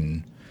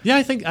Madden. Yeah,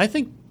 I think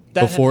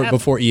that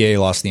before EA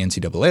lost the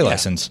NCAA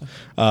license.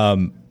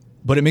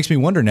 But it makes me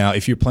wonder now,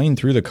 if you're playing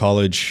through the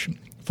College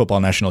Football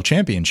National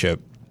Championship,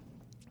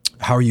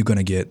 how are you going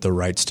to get the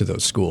rights to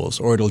those schools?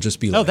 Or it'll just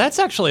be that's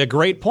actually a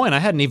great point. I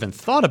hadn't even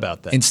thought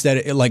about that.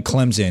 Instead, like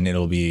Clemson,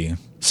 it'll be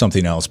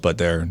something else, but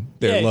their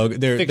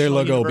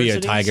logo will be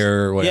a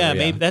tiger or whatever. Yeah,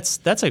 maybe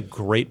that's a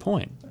great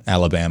point.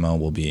 Alabama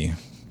will be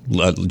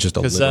just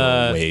a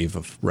little wave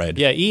of red.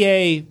 Yeah,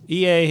 EA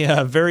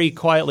very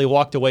quietly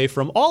walked away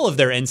from all of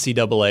their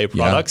NCAA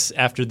products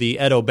after the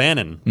Ed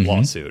O'Bannon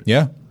lawsuit.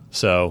 Yeah.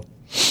 So,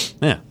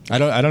 yeah. I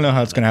don't know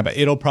how it's going to happen.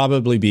 It'll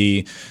probably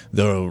be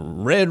the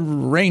Red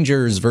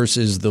Rangers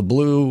versus the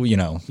Blue,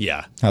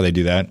 how they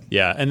do that.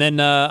 Yeah, and then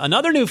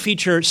another new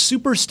feature,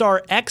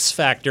 Superstar X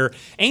Factor,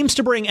 aims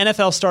to bring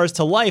NFL stars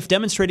to life,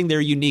 demonstrating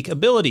their unique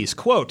abilities.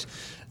 Quote,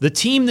 the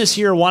team this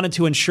year wanted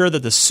to ensure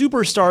that the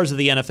superstars of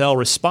the NFL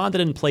responded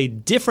and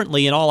played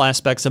differently in all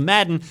aspects of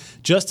Madden,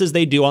 just as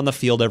they do on the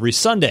field every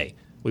Sunday.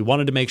 We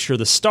wanted to make sure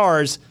the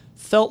stars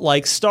felt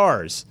like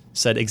stars,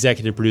 said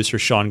executive producer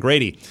Sean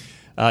Grady.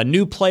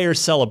 New player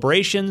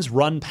celebrations,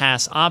 run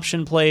pass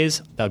option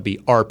plays. That would be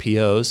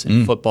RPOs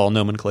in football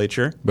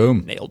nomenclature.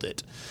 Boom. Nailed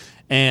it.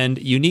 And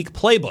unique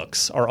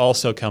playbooks are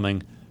also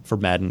coming for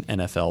Madden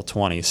NFL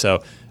 20.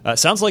 So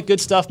sounds like good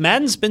stuff.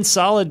 Madden's been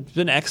solid,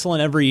 been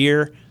excellent every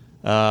year.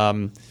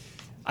 And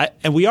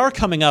we are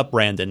coming up,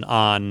 Brandon,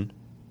 on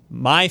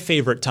my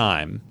favorite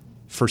time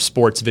for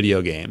sports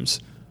video games,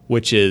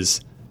 which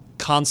is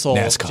console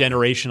NASCAR.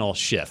 Generational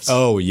shifts.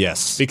 Oh,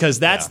 yes. Because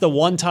that's the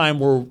one time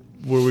where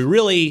we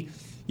really,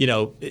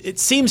 it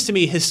seems to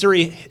me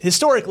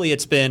historically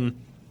it's been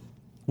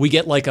we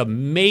get like a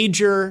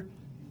major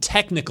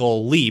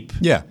technical leap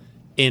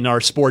in our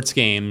sports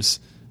games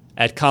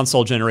at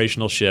console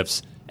generational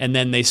shifts, and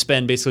then they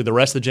spend basically the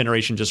rest of the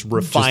generation just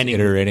refining,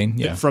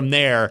 iterating from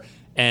there.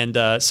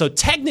 And so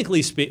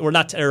technically speaking,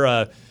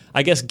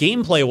 I guess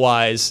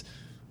gameplay-wise,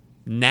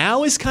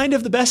 now is kind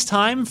of the best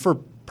time for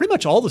pretty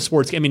much all the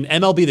sports. I mean,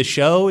 MLB The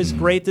Show is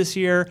great this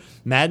year.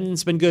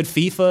 Madden's been good.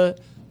 FIFA.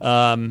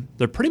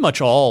 They're pretty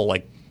much all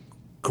like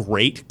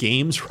great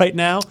games right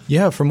now.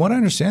 Yeah, from what I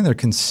understand, they're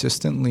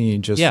consistently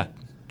just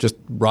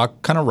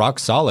rock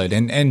solid.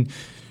 And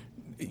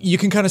you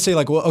can kind of say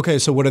like, well, okay,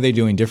 so what are they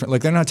doing different?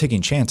 Like they're not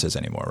taking chances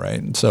anymore,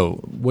 right?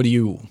 So what do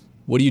you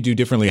do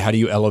differently? How do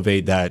you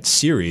elevate that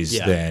series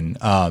then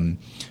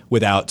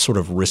without sort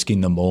of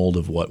risking the mold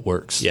of what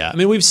works? Yeah, I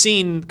mean, we've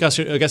seen,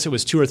 I guess it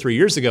was 2 or 3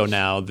 years ago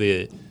now,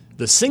 the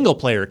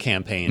single-player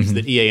campaigns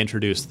that EA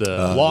introduced,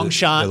 the long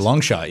shot. The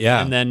long shot,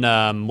 yeah. And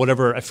then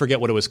whatever, I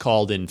forget what it was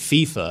called in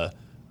FIFA,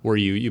 where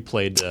you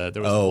played, there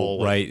was a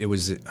whole, right. It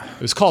was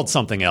called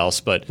something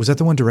else, but... Was that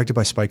the one directed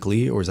by Spike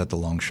Lee, or was that the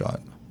long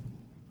shot?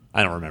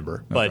 I don't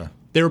remember. But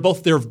they were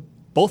both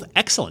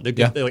excellent.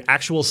 They're like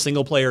actual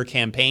single-player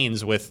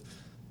campaigns with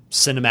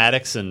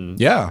cinematics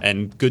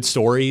and good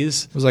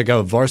stories. It was like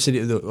a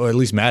varsity, or at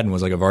least Madden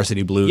was like a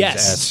Varsity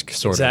Blues-esque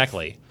sort of.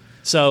 Exactly.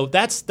 So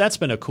that's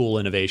been a cool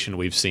innovation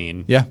we've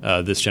seen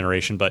this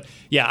generation. But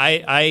yeah,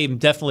 I'm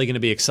definitely going to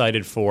be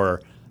excited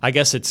for, I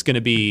guess it's going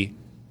to be,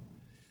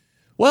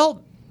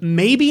 well,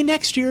 maybe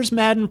next year's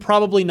Madden,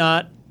 probably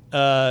not,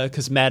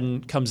 because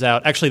Madden comes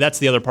out. Actually, that's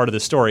the other part of the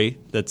story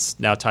that's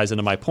now ties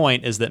into my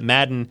point, is that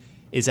Madden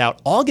is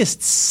out August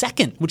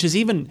 2nd, which is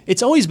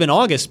it's always been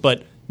August,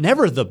 but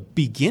never the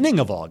beginning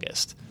of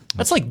August.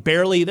 That's like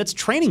that's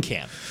training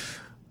camp.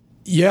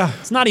 Yeah.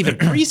 It's not even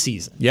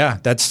preseason. Yeah,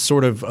 that's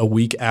sort of a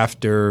week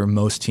after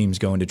most teams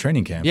go into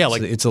training camp. Yeah,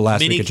 like it's the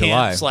last week of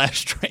July.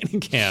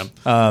 /training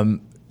camp.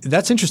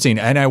 That's interesting.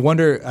 And I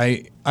wonder,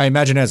 I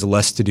imagine it has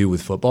less to do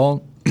with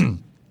football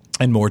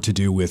and more to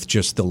do with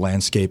just the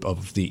landscape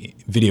of the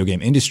video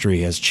game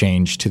industry has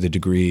changed to the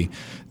degree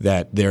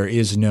that there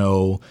is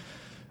no...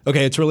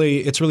 Okay, it's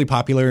really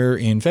popular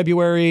in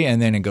February,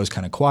 and then it goes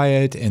kind of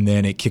quiet, and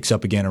then it kicks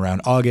up again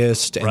around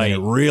August, and then it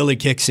really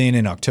kicks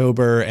in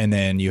October, and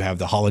then you have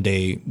the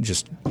holiday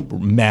just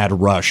mad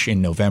rush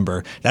in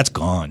November. That's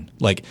gone.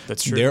 Like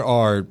that's true. There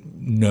are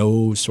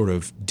no sort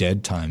of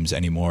dead times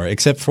anymore,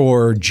 except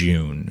for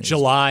June.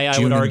 July, I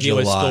would argue,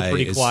 is still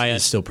pretty quiet.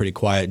 It's still pretty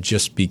quiet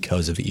just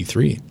because of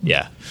E3.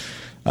 Yeah.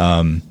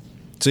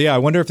 So yeah, I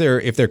wonder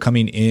if they're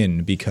coming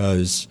in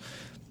because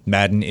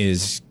Madden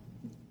is.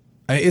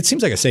 It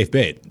seems like a safe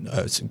bet.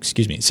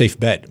 Safe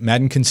bet.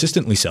 Madden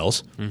consistently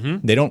sells. Mm-hmm.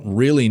 They don't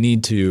really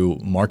need to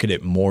market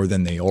it more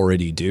than they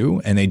already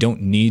do, and they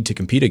don't need to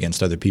compete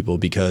against other people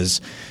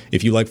because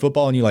if you like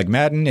football and you like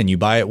Madden and you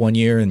buy it one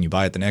year and you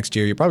buy it the next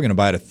year, you're probably going to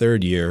buy it a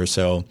third year.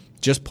 So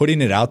just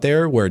putting it out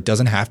there where it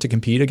doesn't have to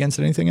compete against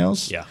anything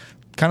else,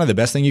 kind of the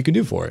best thing you can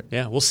do for it.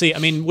 Yeah, we'll see. I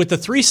mean, with the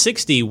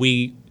 360,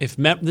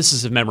 this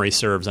is if memory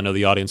serves. I know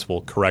the audience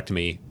will correct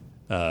me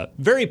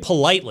very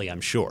politely,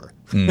 I'm sure.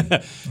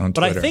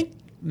 But I think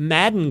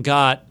Madden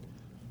got,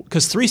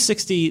 because the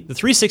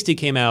 360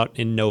 came out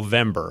in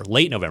November,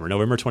 late November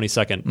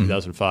 22nd,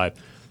 2005.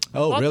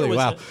 Oh, really?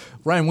 Wow.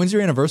 Ryan, when's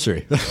your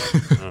anniversary?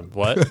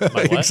 What? My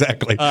what?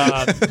 Exactly.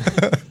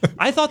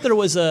 I thought there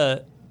was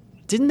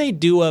didn't they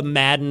do a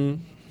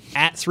Madden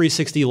at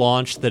 360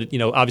 launch that,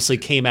 obviously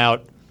came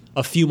out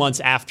a few months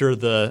after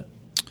the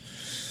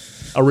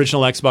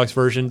original Xbox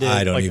version did?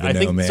 I don't even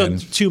know, man.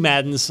 So 2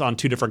 Maddens on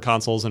 2 different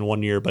consoles in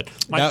 1 year. But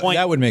my point,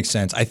 that would make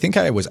sense. I think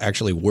I was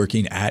actually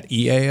working at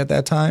EA at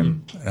that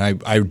time.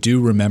 And I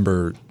do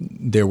remember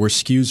there were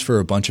SKUs for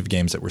a bunch of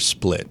games that were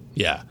split.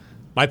 Yeah.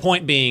 My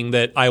point being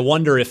that I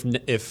wonder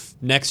if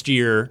next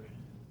year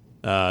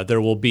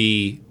there will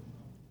be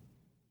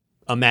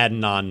a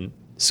Madden on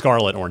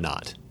Scarlet or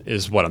not,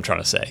 is what I'm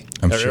trying to say.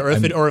 Or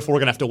if we're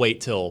going to have to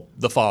wait till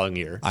the following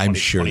year. I'm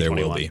sure there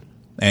will be.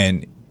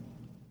 And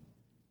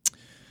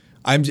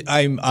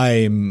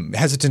I'm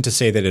hesitant to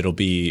say that it'll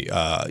be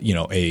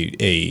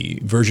a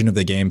version of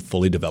the game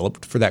fully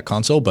developed for that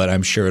console, but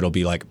I'm sure it'll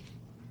be like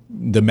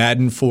the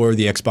Madden for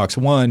the Xbox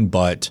One,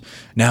 but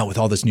now with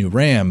all this new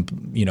RAM,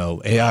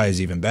 AI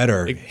is even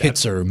better.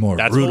 Hits are more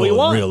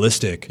brutal and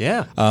realistic.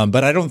 Yeah.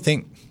 But I don't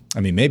think. I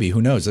mean, maybe,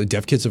 who knows? The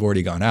dev kits have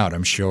already gone out.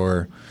 I'm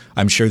sure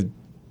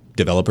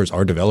developers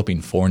are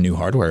developing for new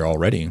hardware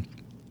already.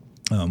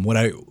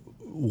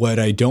 What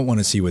I don't want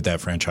to see with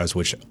that franchise,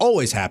 which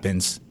always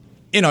happens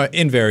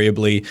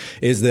invariably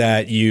is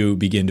that you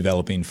begin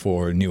developing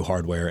for new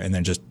hardware and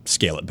then just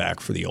scale it back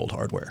for the old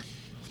hardware.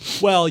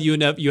 Well,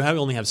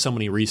 only have so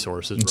many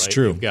resources, right? It's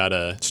true. You've got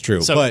it's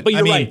true. So, but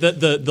you're right.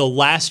 The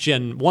last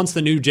gen, once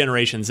the new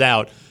generation's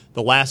out,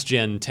 the last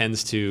gen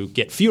tends to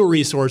get fewer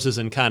resources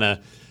and kind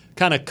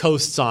of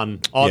coasts on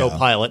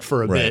autopilot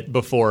for a bit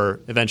before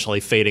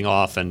eventually fading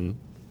off and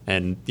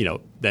then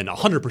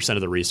 100%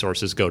 of the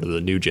resources go to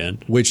the new gen.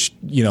 Which,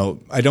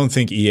 I don't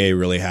think EA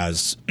really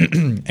has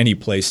any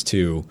place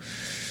to.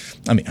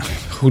 I mean,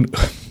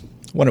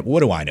 what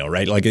do I know,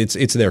 right? Like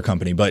it's their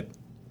company, but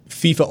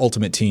FIFA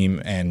Ultimate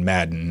Team and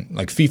Madden,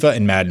 like FIFA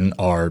and Madden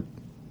are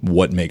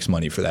what makes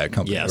money for that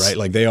company, right?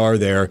 Like they are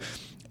their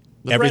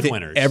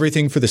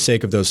everything for the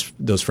sake of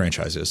those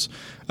franchises.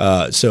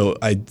 So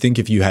I think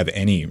if you have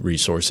any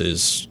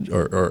resources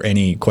or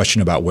any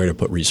question about where to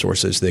put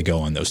resources, they go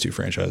on those two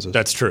franchises.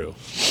 That's true.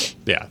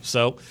 Yeah.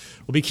 So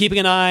we'll be keeping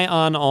an eye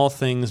on all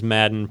things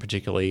Madden,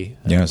 particularly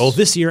both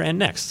this year and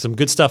next. Some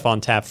good stuff on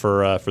tap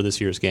for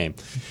this year's game.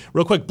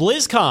 Real quick,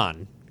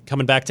 BlizzCon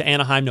coming back to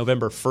Anaheim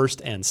November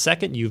 1st and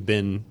 2nd. You've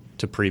been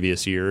to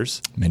previous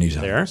years. Many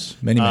times.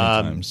 Many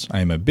times. I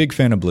am a big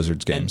fan of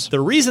Blizzard's games. The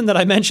reason that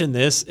I mention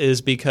this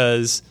is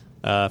because,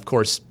 of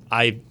course,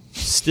 I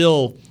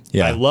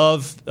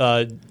love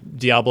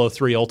Diablo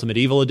 3 Ultimate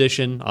Evil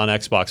Edition on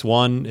Xbox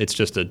One. It's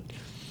just a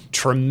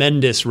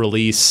tremendous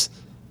release.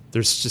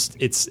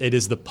 It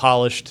is the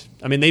polished.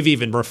 I mean, they've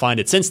even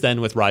refined it since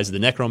then with Rise of the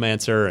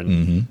Necromancer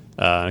and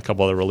a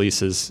couple other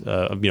releases,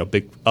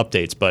 big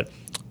updates. But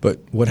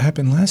what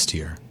happened last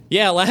year?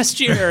 Yeah, last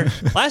year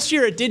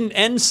it didn't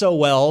end so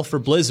well for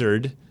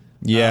Blizzard.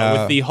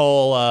 With the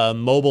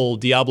whole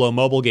Diablo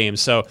mobile game.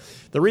 So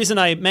the reason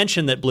I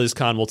mentioned that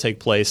BlizzCon will take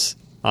place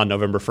on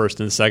November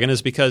 1st and 2nd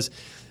is because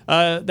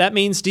that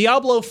means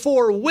Diablo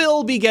 4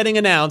 will be getting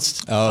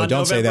announced. Oh, on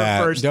don't November say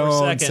that. 1st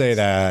Don't say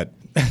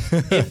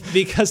that.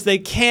 Because they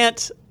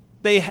can't.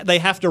 They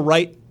have to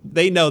write.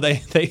 They know they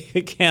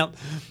can't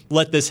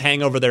let this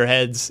hang over their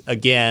heads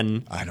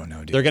again. I don't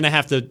know, dude. They're going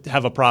to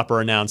have a proper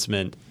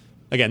announcement.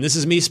 Again, this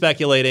is me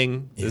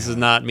speculating. Yeah. This is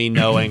not me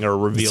knowing or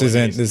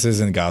revealing. This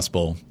isn't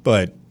gospel,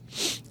 but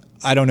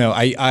I don't know.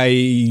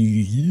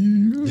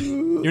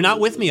 You're not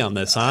with me on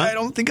this, huh? I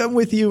don't think I'm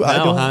with you. No, I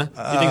don't. Huh?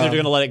 You think they're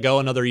going to let it go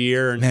another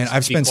year? And man,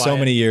 I've spent quiet? So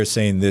many years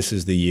saying this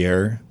is the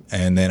year,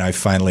 and then I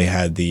finally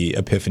had the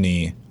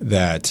epiphany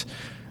that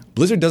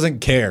Blizzard doesn't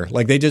care.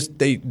 Like they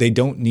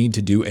don't need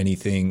to do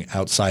anything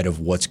outside of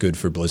what's good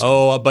for Blizzard.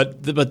 Oh,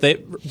 but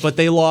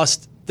they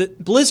lost.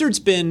 Blizzard's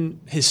been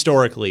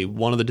historically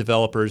one of the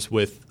developers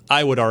with,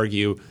 I would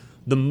argue,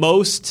 the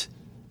most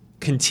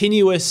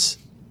continuous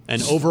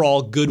and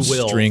overall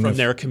goodwill from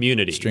their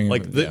community.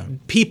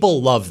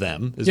 People love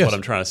them, is what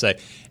I'm trying to say.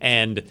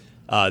 And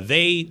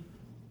they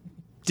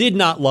did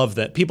not love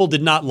that. People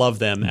did not love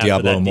them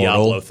after that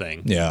Diablo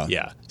thing.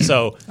 Yeah.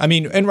 So I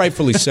mean, and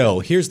rightfully so.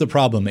 Here's the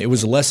problem. It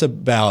was less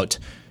about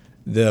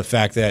the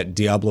fact that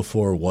Diablo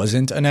 4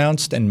 wasn't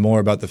announced and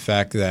more about the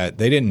fact that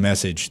they didn't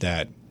message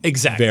that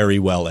very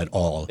well at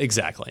all.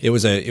 Exactly. It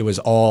was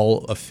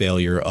all a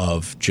failure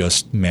of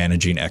just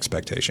managing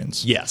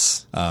expectations.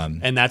 Yes.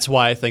 And that's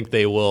why I think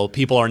they will.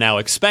 People are now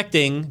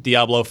expecting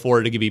Diablo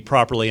 4 to be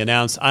properly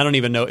announced. I don't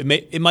even know.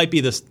 It might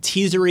be the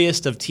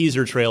teaseriest of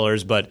teaser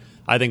trailers, but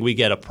I think we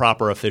get a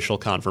proper official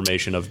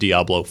confirmation of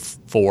Diablo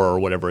 4 or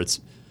whatever its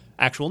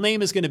actual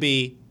name is going to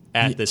be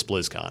at this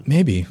BlizzCon.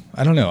 Maybe.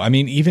 I don't know. I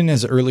mean, even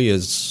as late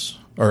as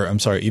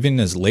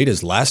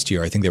last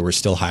year, I think they were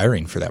still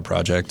hiring for that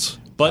project.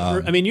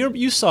 But I mean,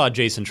 you saw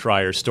Jason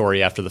Schreier's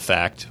story after the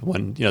fact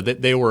when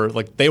they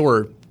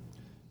were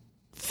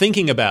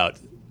thinking about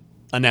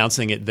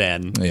announcing it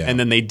then, and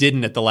then they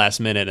didn't at the last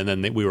minute, and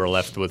then we were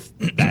left with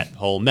that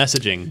whole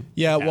messaging.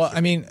 Yeah, well, I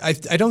mean, I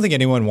don't think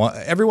everyone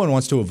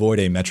wants to avoid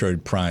a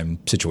Metroid Prime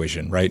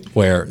situation, right?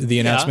 Where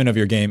the announcement of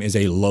your game is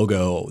a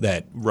logo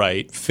that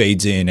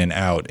fades in and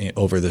out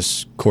over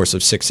this course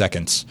of 6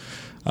 seconds.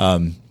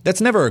 That's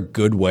never a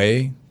good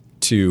way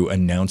to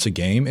announce a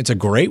game. It's a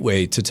great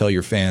way to tell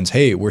your fans,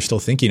 hey, we're still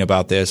thinking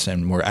about this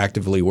and we're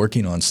actively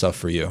working on stuff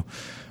for you.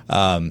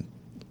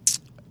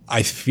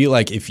 I feel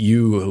like if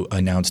you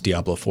announce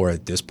Diablo 4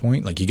 at this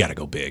point, like you got to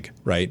go big,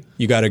 right?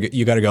 You got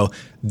to go.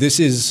 This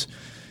is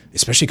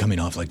especially coming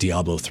off like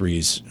Diablo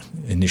 3's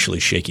initially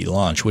shaky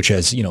launch, which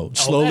has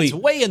slowly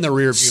that's way in the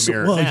rearview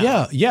mirror.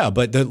 Well, yeah,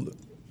 but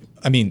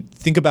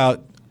think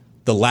about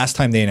the last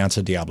time they announced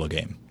a Diablo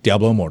game,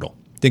 Diablo Immortal.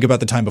 Think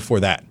about the time before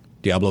that,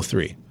 Diablo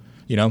 3.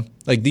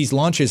 Like these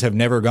launches have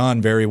never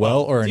gone very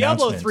well or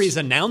Diablo announcements. 3's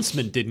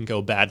announcement didn't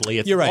go badly.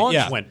 Its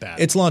launch went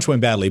bad. Its launch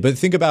went badly. But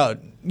think about,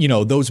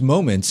 those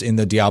moments in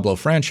the Diablo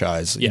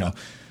franchise.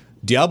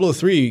 Diablo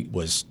 3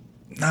 was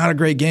not a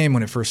great game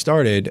when it first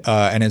started,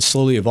 and it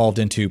slowly evolved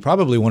into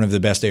probably one of the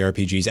best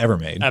ARPGs ever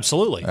made.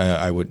 Absolutely.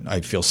 I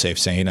feel safe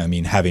saying,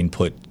 having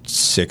put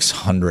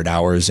 600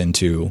 hours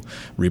into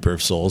Reaper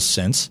of Souls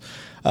since.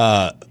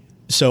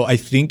 So I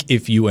think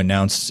if you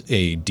announce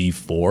a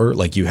D4,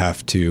 like you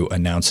have to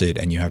announce it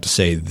and you have to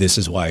say this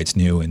is why it's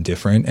new and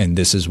different and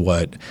this is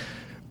what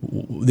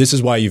this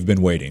is why you've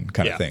been waiting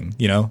kind Yeah. of thing.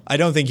 You know, I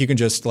don't think you can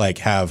just like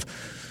have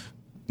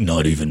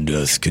not even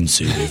death can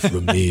save it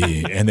from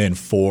me, and then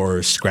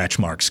 4 scratch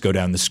marks go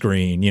down the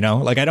screen. You know,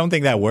 like I don't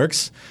think that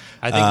works.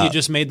 I think you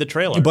just made the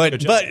trailer. But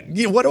Good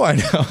job. what do I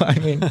know? I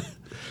mean, All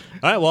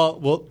right.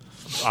 Well,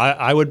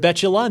 I would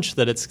bet you lunch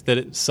that it's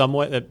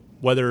somewhat that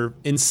whether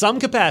in some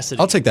capacity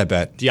I'll take that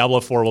bet. Diablo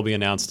 4 will be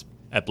announced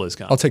at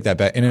BlizzCon. I'll take that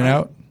bet. In and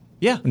out.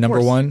 Yeah, of Number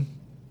course. 1,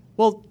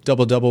 Well,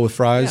 double with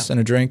fries Yeah. and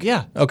a drink.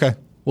 Yeah. Okay,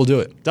 we'll do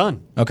it.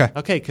 done. Okay.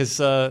 Okay, because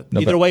bet.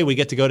 either way, we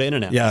get to go to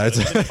In-N-Out. Yeah,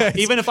 it's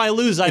Even if I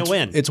lose, I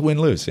win. it's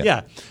win-lose.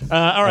 Yeah.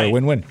 All right.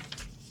 Win-win.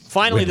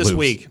 Finally, this Win-lose.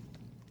 week,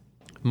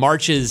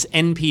 March's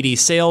NPD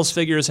sales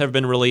figures have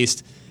been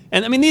released.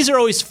 And I mean, these are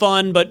always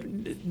fun, but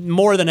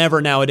more than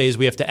ever nowadays,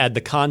 we have to add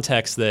the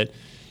context that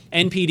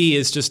NPD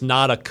is just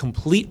not a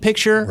complete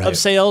picture Right. of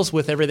sales,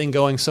 with everything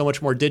going so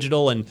much more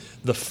digital and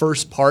the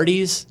first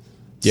parties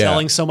Yeah.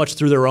 selling so much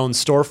through their own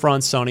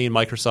storefronts, Sony and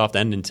Microsoft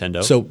and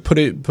Nintendo. So put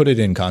it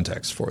in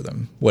context for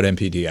them. What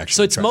NPD actually?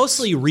 So it's tracks.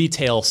 mostly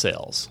retail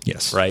sales.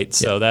 Yes. Right.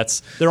 So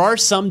there are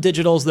some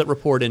digitals that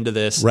report into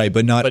this. right,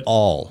 but not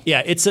all.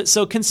 Yeah,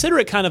 so consider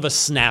it kind of a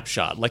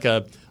snapshot, like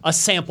a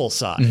sample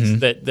size Mm-hmm.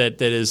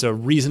 that is a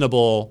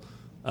reasonable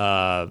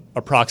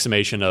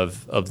approximation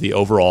of the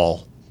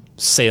overall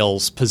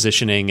sales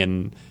positioning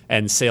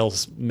and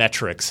sales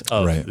metrics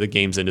of Right. the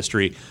games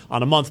industry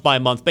on a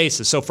month-by-month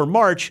basis. So for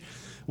March,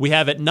 we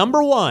have at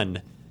number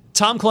 1,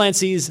 Tom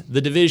Clancy's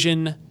The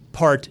Division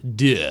Part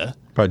 2.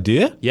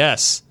 Pardon?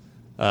 Yes.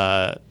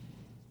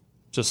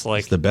 Just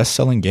like The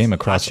best-selling game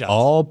across Hot shots.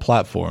 all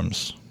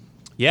platforms.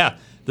 Yeah,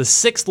 the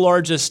 6th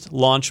largest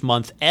launch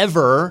month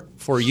ever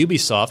for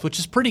Ubisoft, which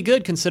is pretty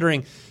good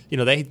considering,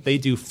 they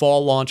do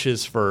fall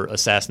launches for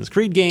Assassin's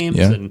Creed games,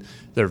 Yeah. and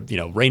their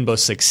Rainbow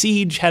Six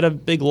Siege had a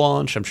big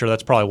launch. I'm sure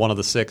that's probably one of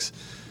the 6.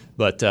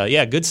 But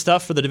yeah, good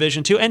stuff for the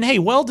Division 2, and hey,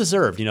 well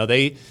deserved.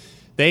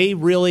 They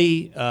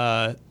really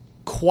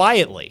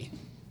quietly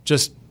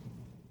just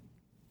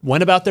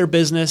went about their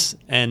business,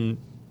 and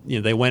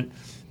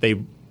they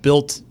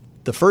built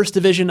the first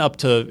division up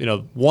to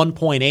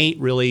 1.8.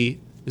 Really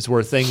is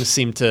where things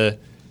seem to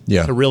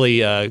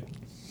really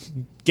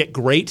get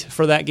great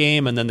for that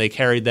game, and then they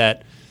carried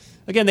that.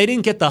 Again, they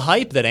didn't get the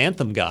hype that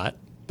Anthem got,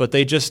 but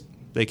they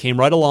came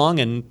right along,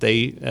 and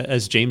they,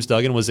 as James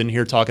Duggan was in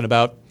here talking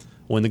about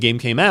when the game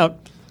came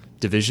out,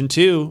 Division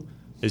 2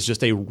 is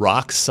just a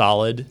rock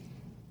solid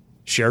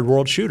shared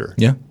world shooter.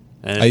 Yeah.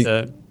 And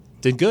it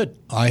did good.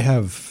 I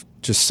have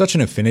just such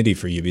an affinity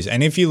for Ubisoft.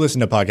 And if you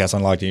listen to Podcasts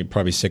Unlocked, you're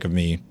probably sick of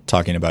me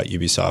talking about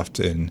Ubisoft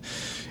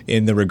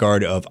in the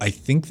regard of, I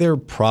think they're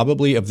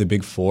probably, of the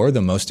big 4,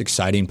 the most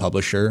exciting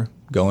publisher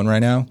going right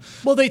now.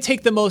 Well, they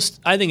take the most,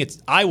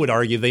 I would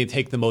argue they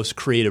take the most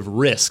creative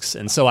risks.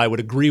 And so I would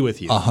agree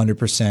with you.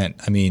 100%.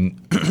 I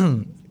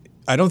mean,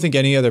 I don't think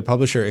any other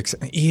publisher,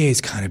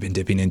 EA's kind of been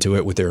dipping into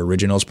it with their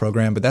Originals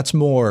program, but that's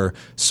more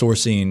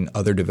sourcing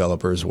other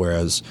developers,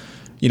 whereas,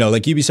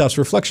 like Ubisoft's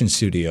Reflection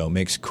Studio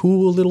makes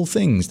cool little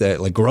things that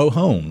like grow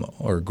home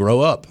or grow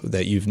up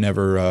that you'd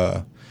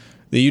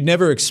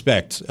never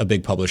expect a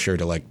big publisher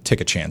to like take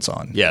a chance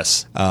on.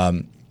 Yes.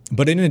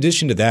 But in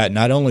addition to that,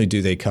 not only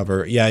do they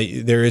cover,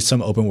 there is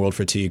some open world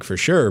fatigue for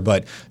sure,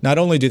 but not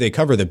only do they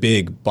cover the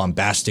big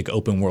bombastic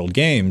open world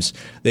games,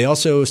 they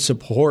also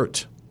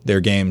support their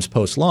games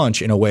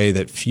post-launch in a way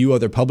that few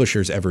other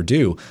publishers ever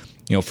do.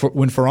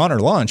 When For Honor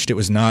launched, it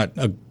was not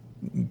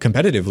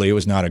competitively, it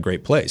was not a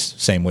great place.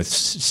 Same with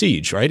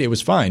Siege, right? It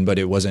was fine, but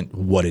it wasn't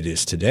what it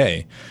is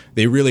today.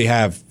 They really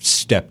have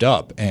stepped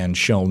up and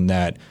shown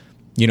that,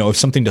 if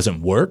something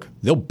doesn't work,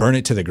 they'll burn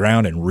it to the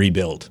ground and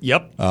rebuild.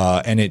 Yep.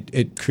 And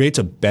it creates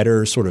a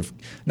better sort of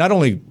not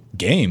only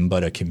game,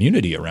 but a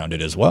community around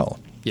it as well.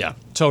 Yeah,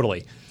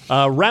 totally.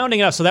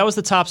 Rounding up, so that was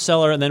the top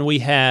seller, and then we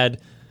had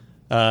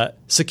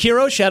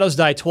Sekiro, Shadows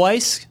Die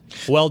Twice,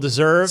 well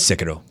deserved.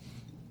 Sekiro.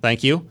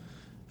 Thank you.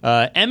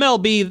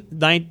 MLB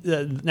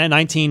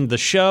 19, the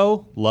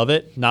show, love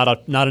it. Not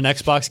an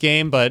Xbox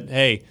game, but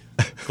hey,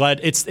 glad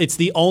it's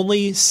the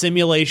only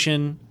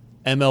simulation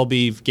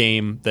MLB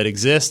game that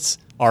exists.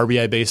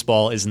 RBI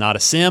Baseball is not a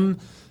sim,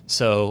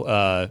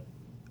 so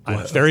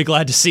I'm very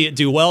glad to see it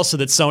do well, so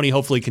that Sony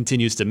hopefully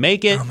continues to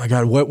make it. Oh my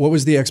God, what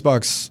was the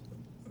Xbox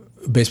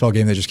baseball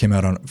game that just came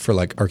out for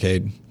like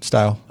arcade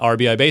style?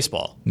 RBI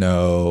Baseball.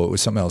 No, it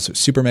was something else.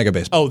 Super Mega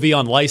Baseball. Oh, the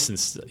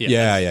unlicensed.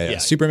 Yeah.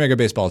 Super Mega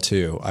Baseball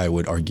 2, I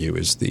would argue,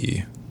 is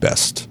the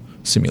best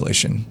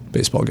simulation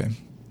baseball game.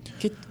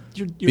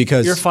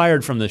 Because you're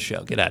fired from this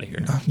show. Get out of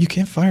here. You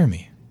can't fire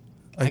me.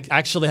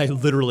 Actually, I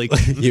literally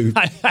could.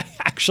 I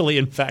actually,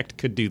 in fact,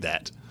 could do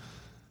that.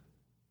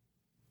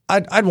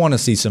 I'd want to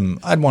see some.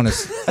 I'd want to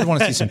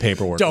see some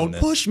paperwork. Don't on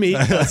this. push me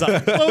because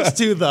I'm close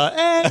to the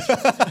edge.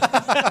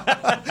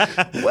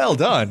 Well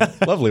done.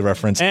 Lovely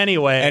reference.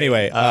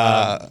 Anyway.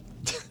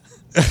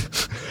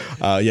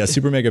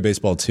 Super Mega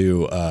Baseball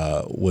 2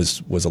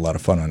 was a lot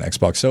of fun on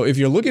Xbox. So if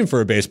you're looking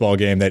for a baseball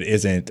game that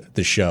isn't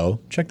the show,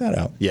 check that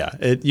out. Yeah,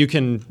 you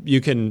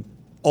can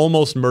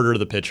almost murder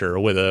the pitcher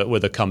with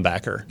a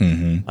comebacker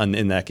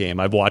in that game.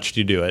 I've watched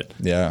you do it.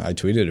 Yeah, I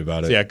tweeted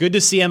about it. So yeah, good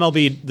to see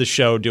MLB The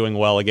Show doing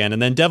well again.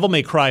 And then Devil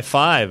May Cry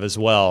 5 as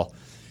well.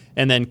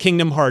 And then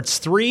Kingdom Hearts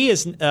 3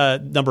 is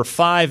number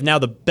 5, now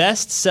the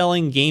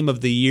best-selling game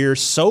of the year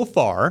so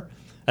far,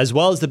 as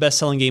well as the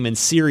best-selling game in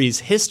series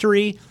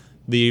history.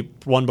 The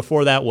one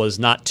before that was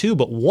not 2,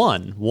 but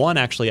 1. 1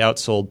 actually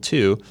outsold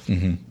 2.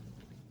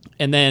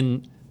 And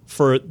then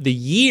for the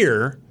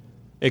year,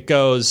 it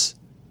goes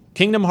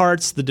Kingdom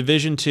Hearts, The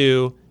Division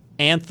 2,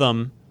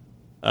 Anthem,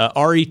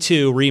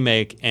 RE2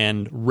 Remake,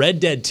 and Red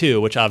Dead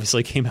 2, which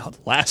obviously came out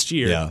last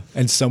year. Yeah,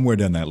 and somewhere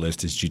down that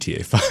list is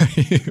GTA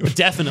 5.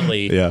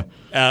 Definitely. Yeah.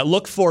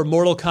 Look for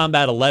Mortal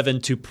Kombat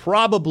 11 to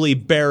probably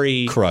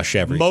crush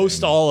everything.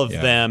 Most all of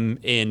them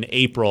in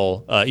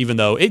April, even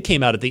though it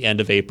came out at the end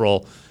of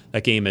April.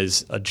 That game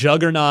is a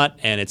juggernaut,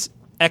 and it's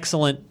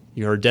excellent.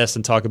 You heard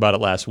Destin talk about it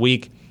last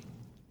week.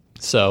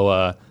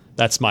 So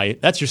that's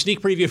your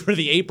sneak preview for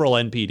the April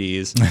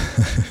NPDs.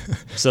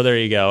 So there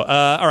you go.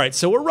 All right,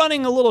 so we're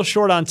running a little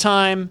short on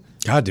time.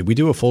 God, did we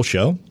do a full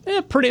show?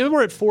 Yeah,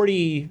 we're at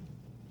 40.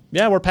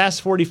 Yeah, we're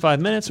past 45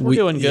 minutes. We're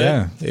doing good.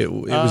 Yeah, it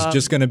was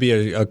just going to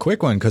be a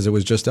quick one because it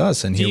was just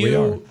us, and here we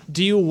are.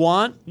 Do you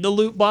want the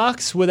loot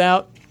box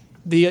without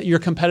your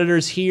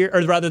competitors here,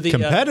 or rather the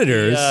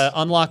competitors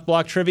unlock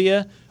block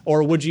trivia,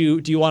 or do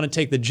you want to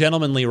take the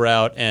gentlemanly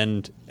route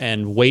and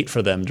wait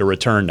for them to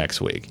return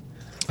next week?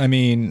 I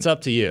mean, it's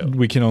up to you.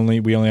 We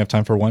only have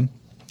time for one.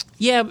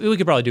 Yeah, we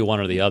could probably do one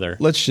or the other.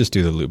 Let's just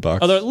do the loot box.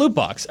 Oh, the loot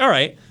box. All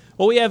right.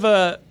 Well, we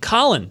have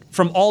Colin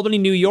from Albany,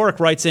 New York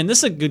writes in. This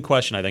is a good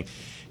question, I think.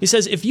 He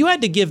says, if you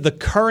had to give the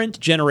current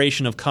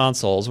generation of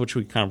consoles, which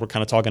were kind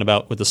of talking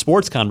about with the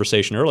sports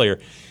conversation earlier,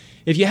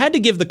 if you had to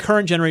give the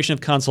current generation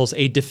of consoles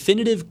a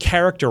definitive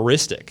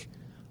characteristic,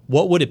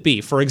 what would it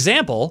be? For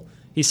example,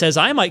 he says,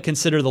 I might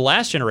consider the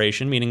last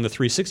generation, meaning the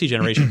 360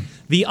 generation,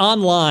 the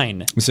online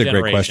generation. It's a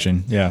great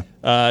question. Yeah.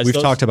 We've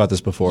talked about this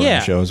before on the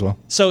show as well.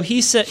 So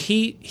he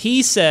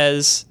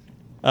says,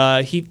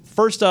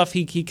 first off,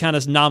 he kind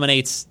of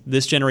nominates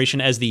this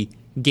generation as the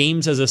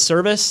games as a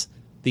service,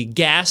 the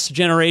GAS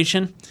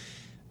generation.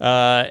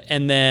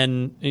 And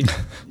then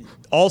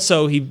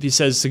also he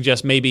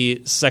suggests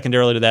maybe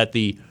secondarily to that,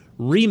 the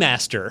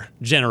remaster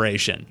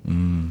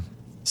generation.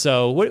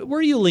 So where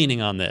are you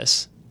leaning on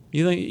this?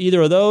 You think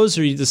either of those,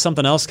 or does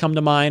something else come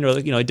to mind, or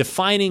a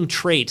defining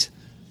trait?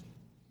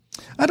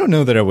 I don't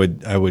know that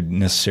I would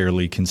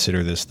necessarily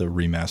consider this the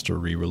remaster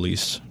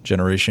re-release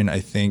generation. I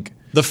think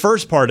the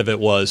first part of it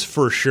was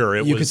for sure.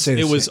 It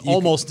was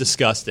almost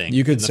disgusting.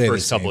 You could say the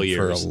first couple of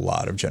years for a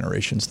lot of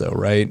generations, though,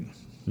 right?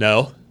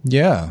 No.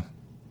 Yeah.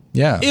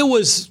 It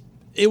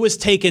was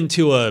taken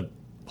to a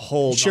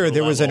whole. Sure,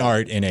 there was an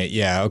art in it.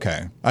 Yeah.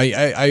 Okay.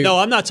 No,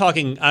 I'm not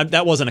talking.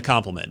 That wasn't a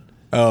compliment.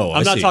 Oh,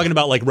 I'm not talking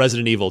about like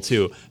Resident Evil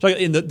 2.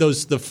 In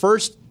the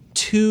first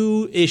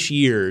 2-ish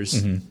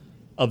years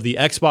of the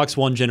Xbox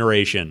One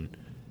generation,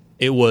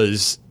 there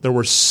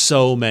were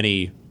so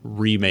many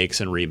remakes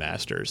and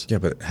remasters. Yeah,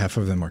 but half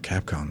of them are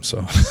Capcom,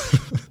 so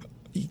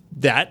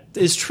that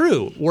is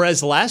true. Whereas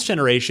the last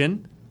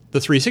generation,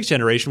 the 360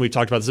 generation, we've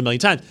talked about this a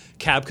million times,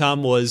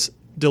 Capcom was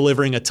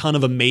delivering a ton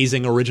of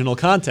amazing original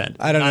content.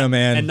 I don't know,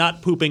 man, and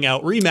not pooping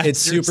out remasters.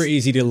 It's super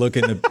easy to look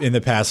in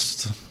the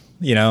past.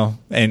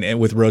 And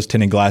with rose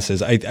tinted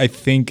glasses, I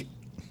think,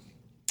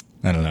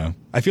 I don't know.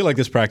 I feel like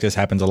this practice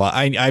happens a lot.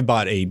 I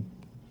bought a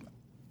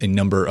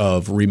number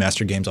of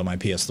remastered games on my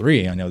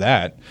PS3. I know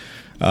that.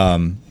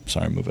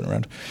 Sorry, I'm moving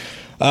around.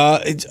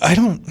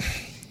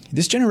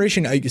 This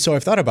generation, so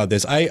I've thought about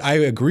this. I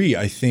agree.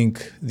 I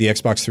think the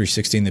Xbox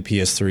 360 and the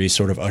PS3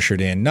 sort of ushered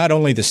in not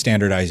only the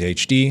standardized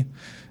HD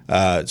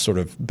sort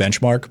of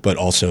benchmark, but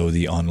also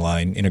the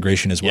online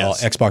integration as well.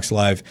 Yes. Xbox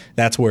Live,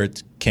 that's where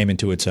it came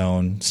into its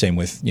own. Same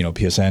with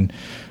PSN.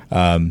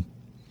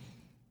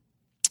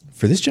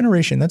 For this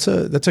generation, that's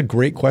a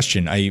great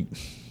question.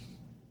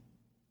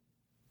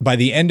 By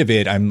the end of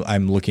it,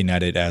 I'm looking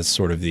at it as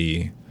sort of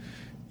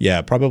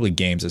probably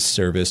games as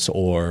service,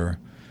 or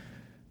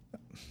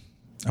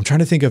I'm trying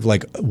to think of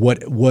like what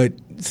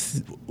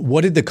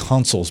did the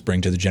consoles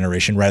bring to the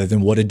generation rather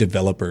than what did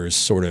developers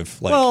sort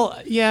of like. Well,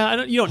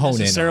 yeah, you don't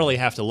necessarily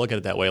have to look at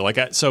it that way.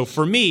 So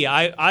for me,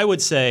 I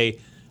would say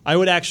I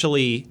would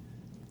actually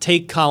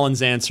take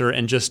Colin's answer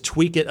and just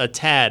tweak it a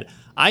tad.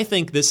 I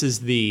think this is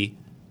the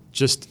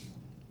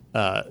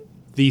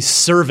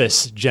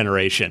service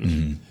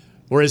generation,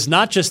 whereas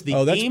not just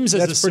the games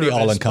as a service, pretty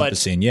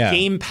all-encompassing. But yeah,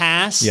 Game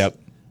Pass. Yep.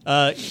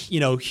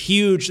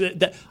 Huge.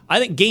 I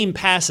think Game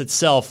Pass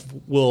itself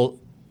will,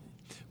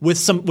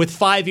 with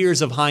 5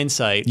 years of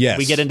hindsight,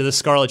 we get into the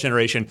Scarlet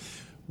generation,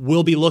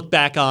 will be looked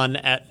back on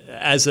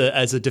as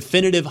a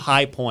definitive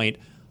high point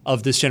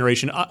of this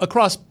generation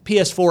across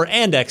PS4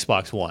 and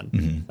Xbox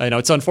One. I know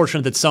it's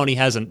unfortunate that Sony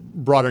hasn't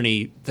brought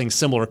anything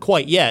similar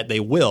quite yet. They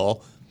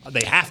will.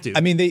 They have to.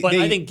 I mean,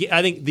 I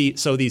think the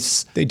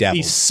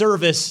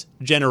service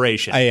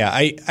generation.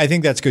 I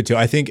think that's good too.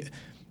 I think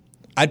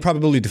I'd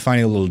probably define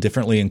it a little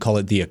differently and call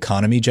it the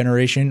economy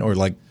generation, or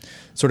like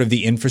sort of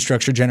the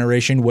infrastructure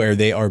generation, where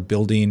they are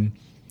building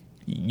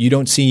you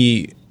don't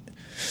see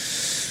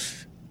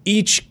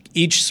each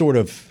sort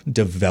of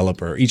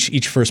developer,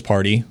 each first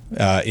party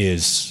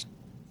is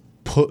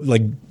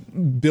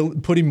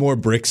putting more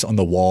bricks on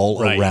the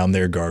wall around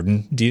their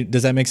garden.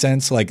 Does that make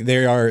sense? Like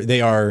they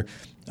are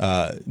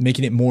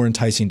making it more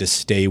enticing to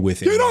stay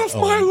within. Get off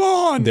my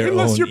lawn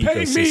unless you're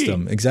paying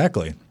ecosystem. Me.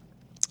 Exactly.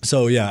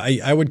 So yeah,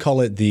 I would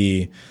call it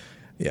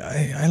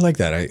I like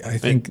that. I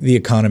think the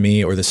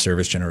economy or the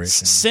service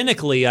generation.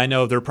 Cynically, I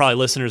know there are probably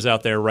listeners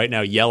out there right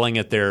now yelling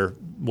at their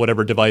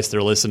whatever device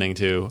they're listening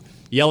to,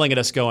 yelling at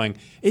us going,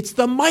 it's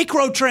the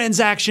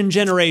microtransaction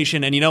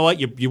generation. And you know what?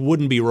 You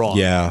wouldn't be wrong.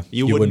 Yeah,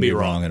 you wouldn't be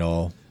wrong at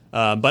all.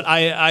 But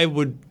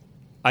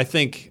I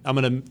think I'm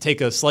going to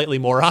take a slightly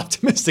more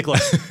optimistic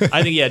look.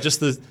 I think, just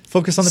the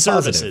focus on the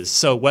services. positive.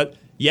 So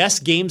yes,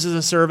 games as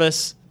a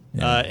service.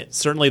 Yeah.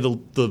 Certainly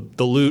the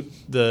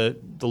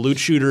loot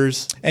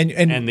shooters and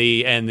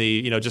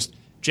the just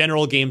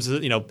general games.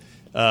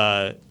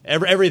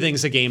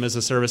 Everything's a game as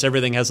a service.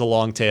 Everything has a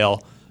long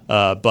tail.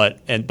 But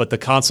the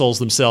consoles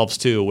themselves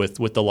too,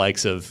 with the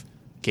likes of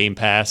Game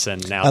Pass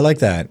and now. I like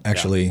that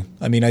actually. Yeah.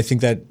 I mean, I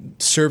think that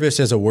service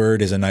as a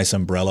word is a nice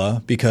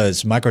umbrella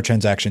because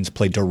microtransactions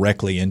play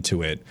directly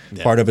into it.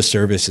 Yeah. Part of a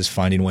service is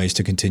finding ways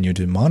to continue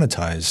to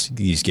monetize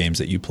these games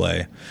that you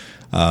play.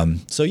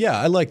 So yeah,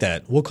 I like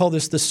that. We'll call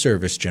this the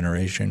service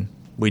generation.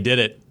 We did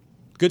it.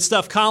 Good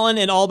stuff, Colin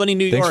in Albany,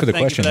 New York. Thanks for the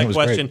question. Thank you for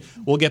that question.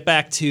 Great. We'll get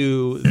back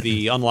to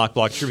the Unlock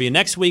Block Trivia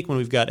next week when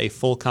we've got a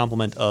full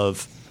complement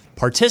of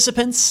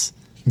participants.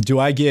 Do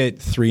I get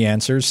 3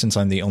 answers since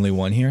I'm the only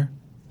one here?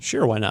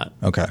 Sure, why not?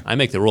 Okay. I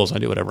make the rules. I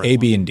do whatever I want. A,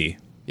 B, and D.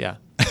 Yeah.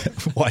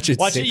 Watch it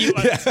you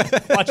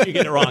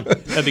get it wrong.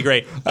 That'd be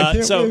great.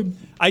 Win.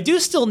 I do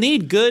still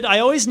need I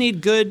always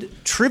need good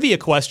trivia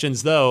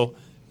questions, though.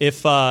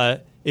 If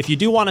you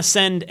do want to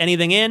send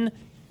anything in,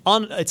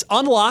 it's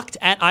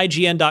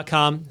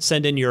unlocked@ign.com.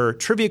 Send in your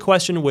trivia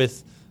question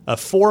with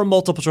 4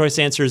 multiple choice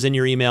answers in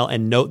your email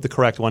and note the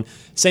correct one.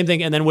 Same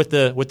thing, and then with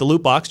the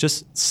loot box,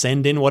 just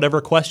send in whatever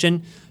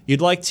question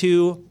you'd like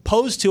to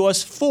pose to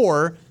us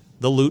for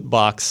the loot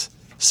box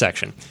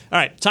section. All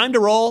right, time to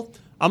roll.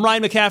 I'm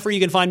Ryan McCaffrey. You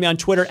can find me on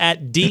Twitter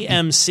at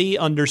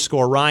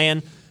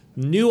DMC_Ryan.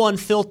 New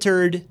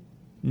Unfiltered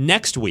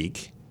next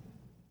week.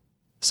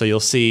 So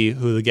you'll see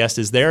who the guest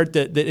is there.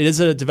 It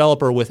is a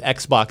developer with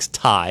Xbox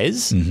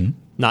ties,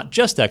 not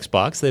just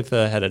Xbox. They've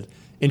had an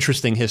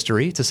interesting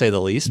history, to say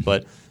the least.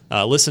 But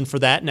listen for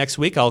that next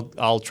week.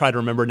 I'll try to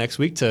remember next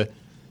week to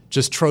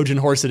just Trojan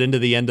horse it into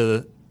the end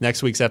of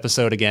next week's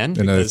episode again.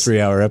 Another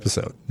 3-hour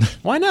episode.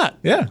 Why not?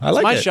 Yeah, I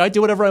like it. It's my show. I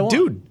do whatever I want.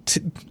 Dude,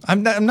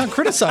 I'm not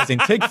criticizing.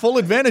 Take full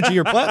advantage of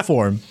your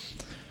platform.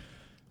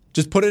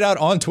 Just put it out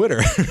on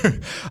Twitter.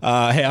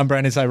 Hey, I'm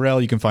Brandon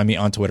Tyrell. You can find me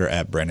on Twitter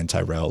at Brandon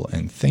Tyrell.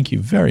 And thank you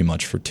very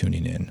much for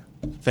tuning in.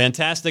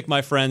 Fantastic,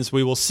 my friends.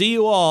 We will see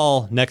you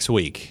all next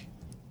week.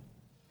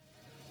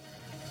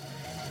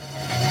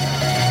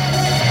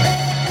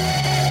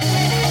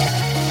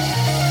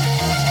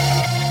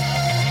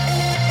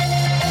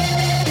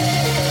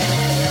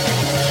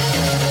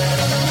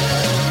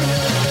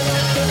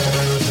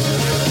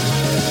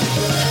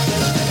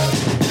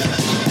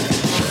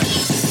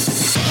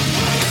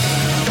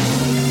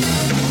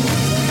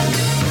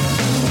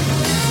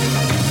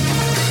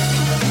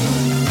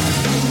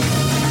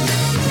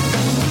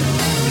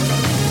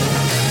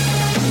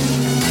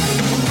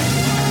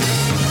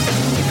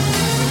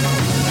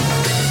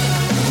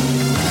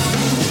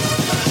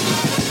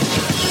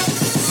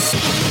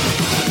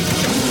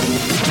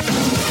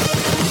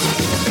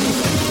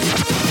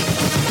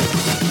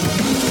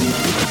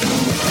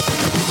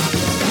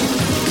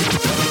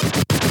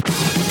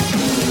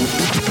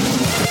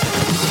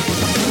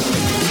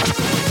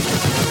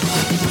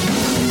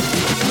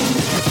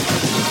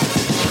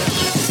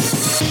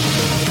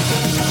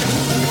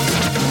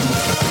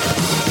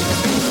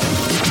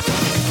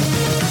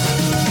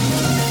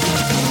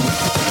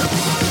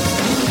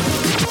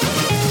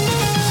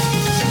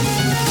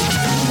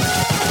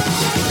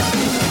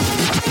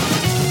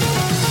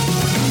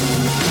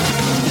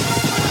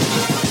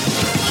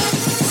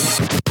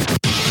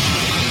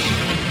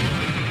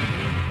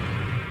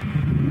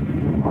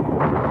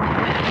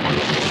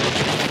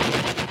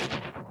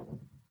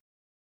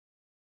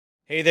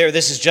 Hey there,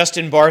 this is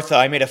Justin Bartha.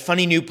 I made a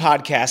funny new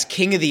podcast,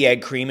 King of the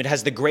Egg Cream. It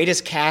has the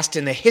greatest cast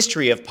in the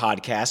history of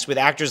podcasts with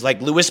actors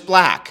like Louis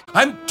Black.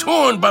 I'm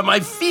torn by my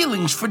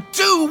feelings for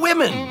 2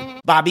 women.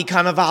 Bobby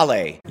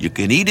Cannavale. You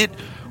can eat it,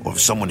 or if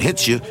someone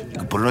hits you, you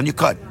can put it on your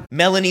cut.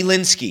 Melanie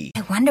Linsky.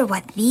 I wonder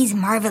what these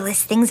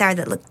marvelous things are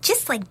that look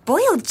just like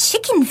boiled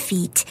chicken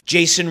feet.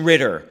 Jason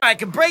Ritter. I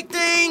can break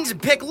things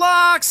and pick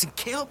locks and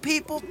kill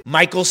people.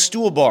 Michael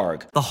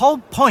Stuhlbarg. The whole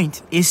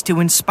point is to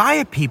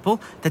inspire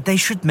people that they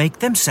should make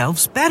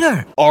themselves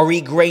better.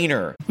 Ari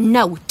Grainer.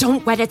 No,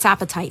 don't whet its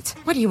appetite.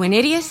 What are you, an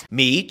idiot?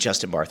 Me,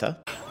 Justin Bartha.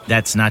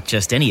 That's not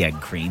just any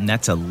egg cream,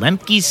 that's a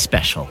Lemke's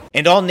special.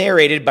 And all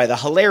narrated by the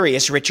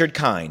hilarious Richard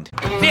Kind.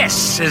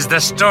 This is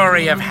the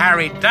story of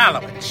Harry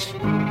Dalowitz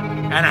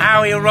and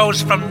how he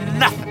rose from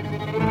nothing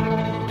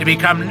to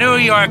become New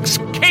York's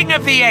King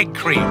of the Egg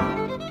Cream.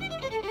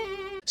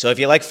 So if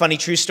you like funny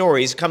true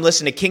stories, come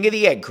listen to King of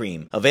the Egg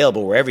Cream,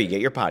 available wherever you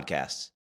get your podcasts.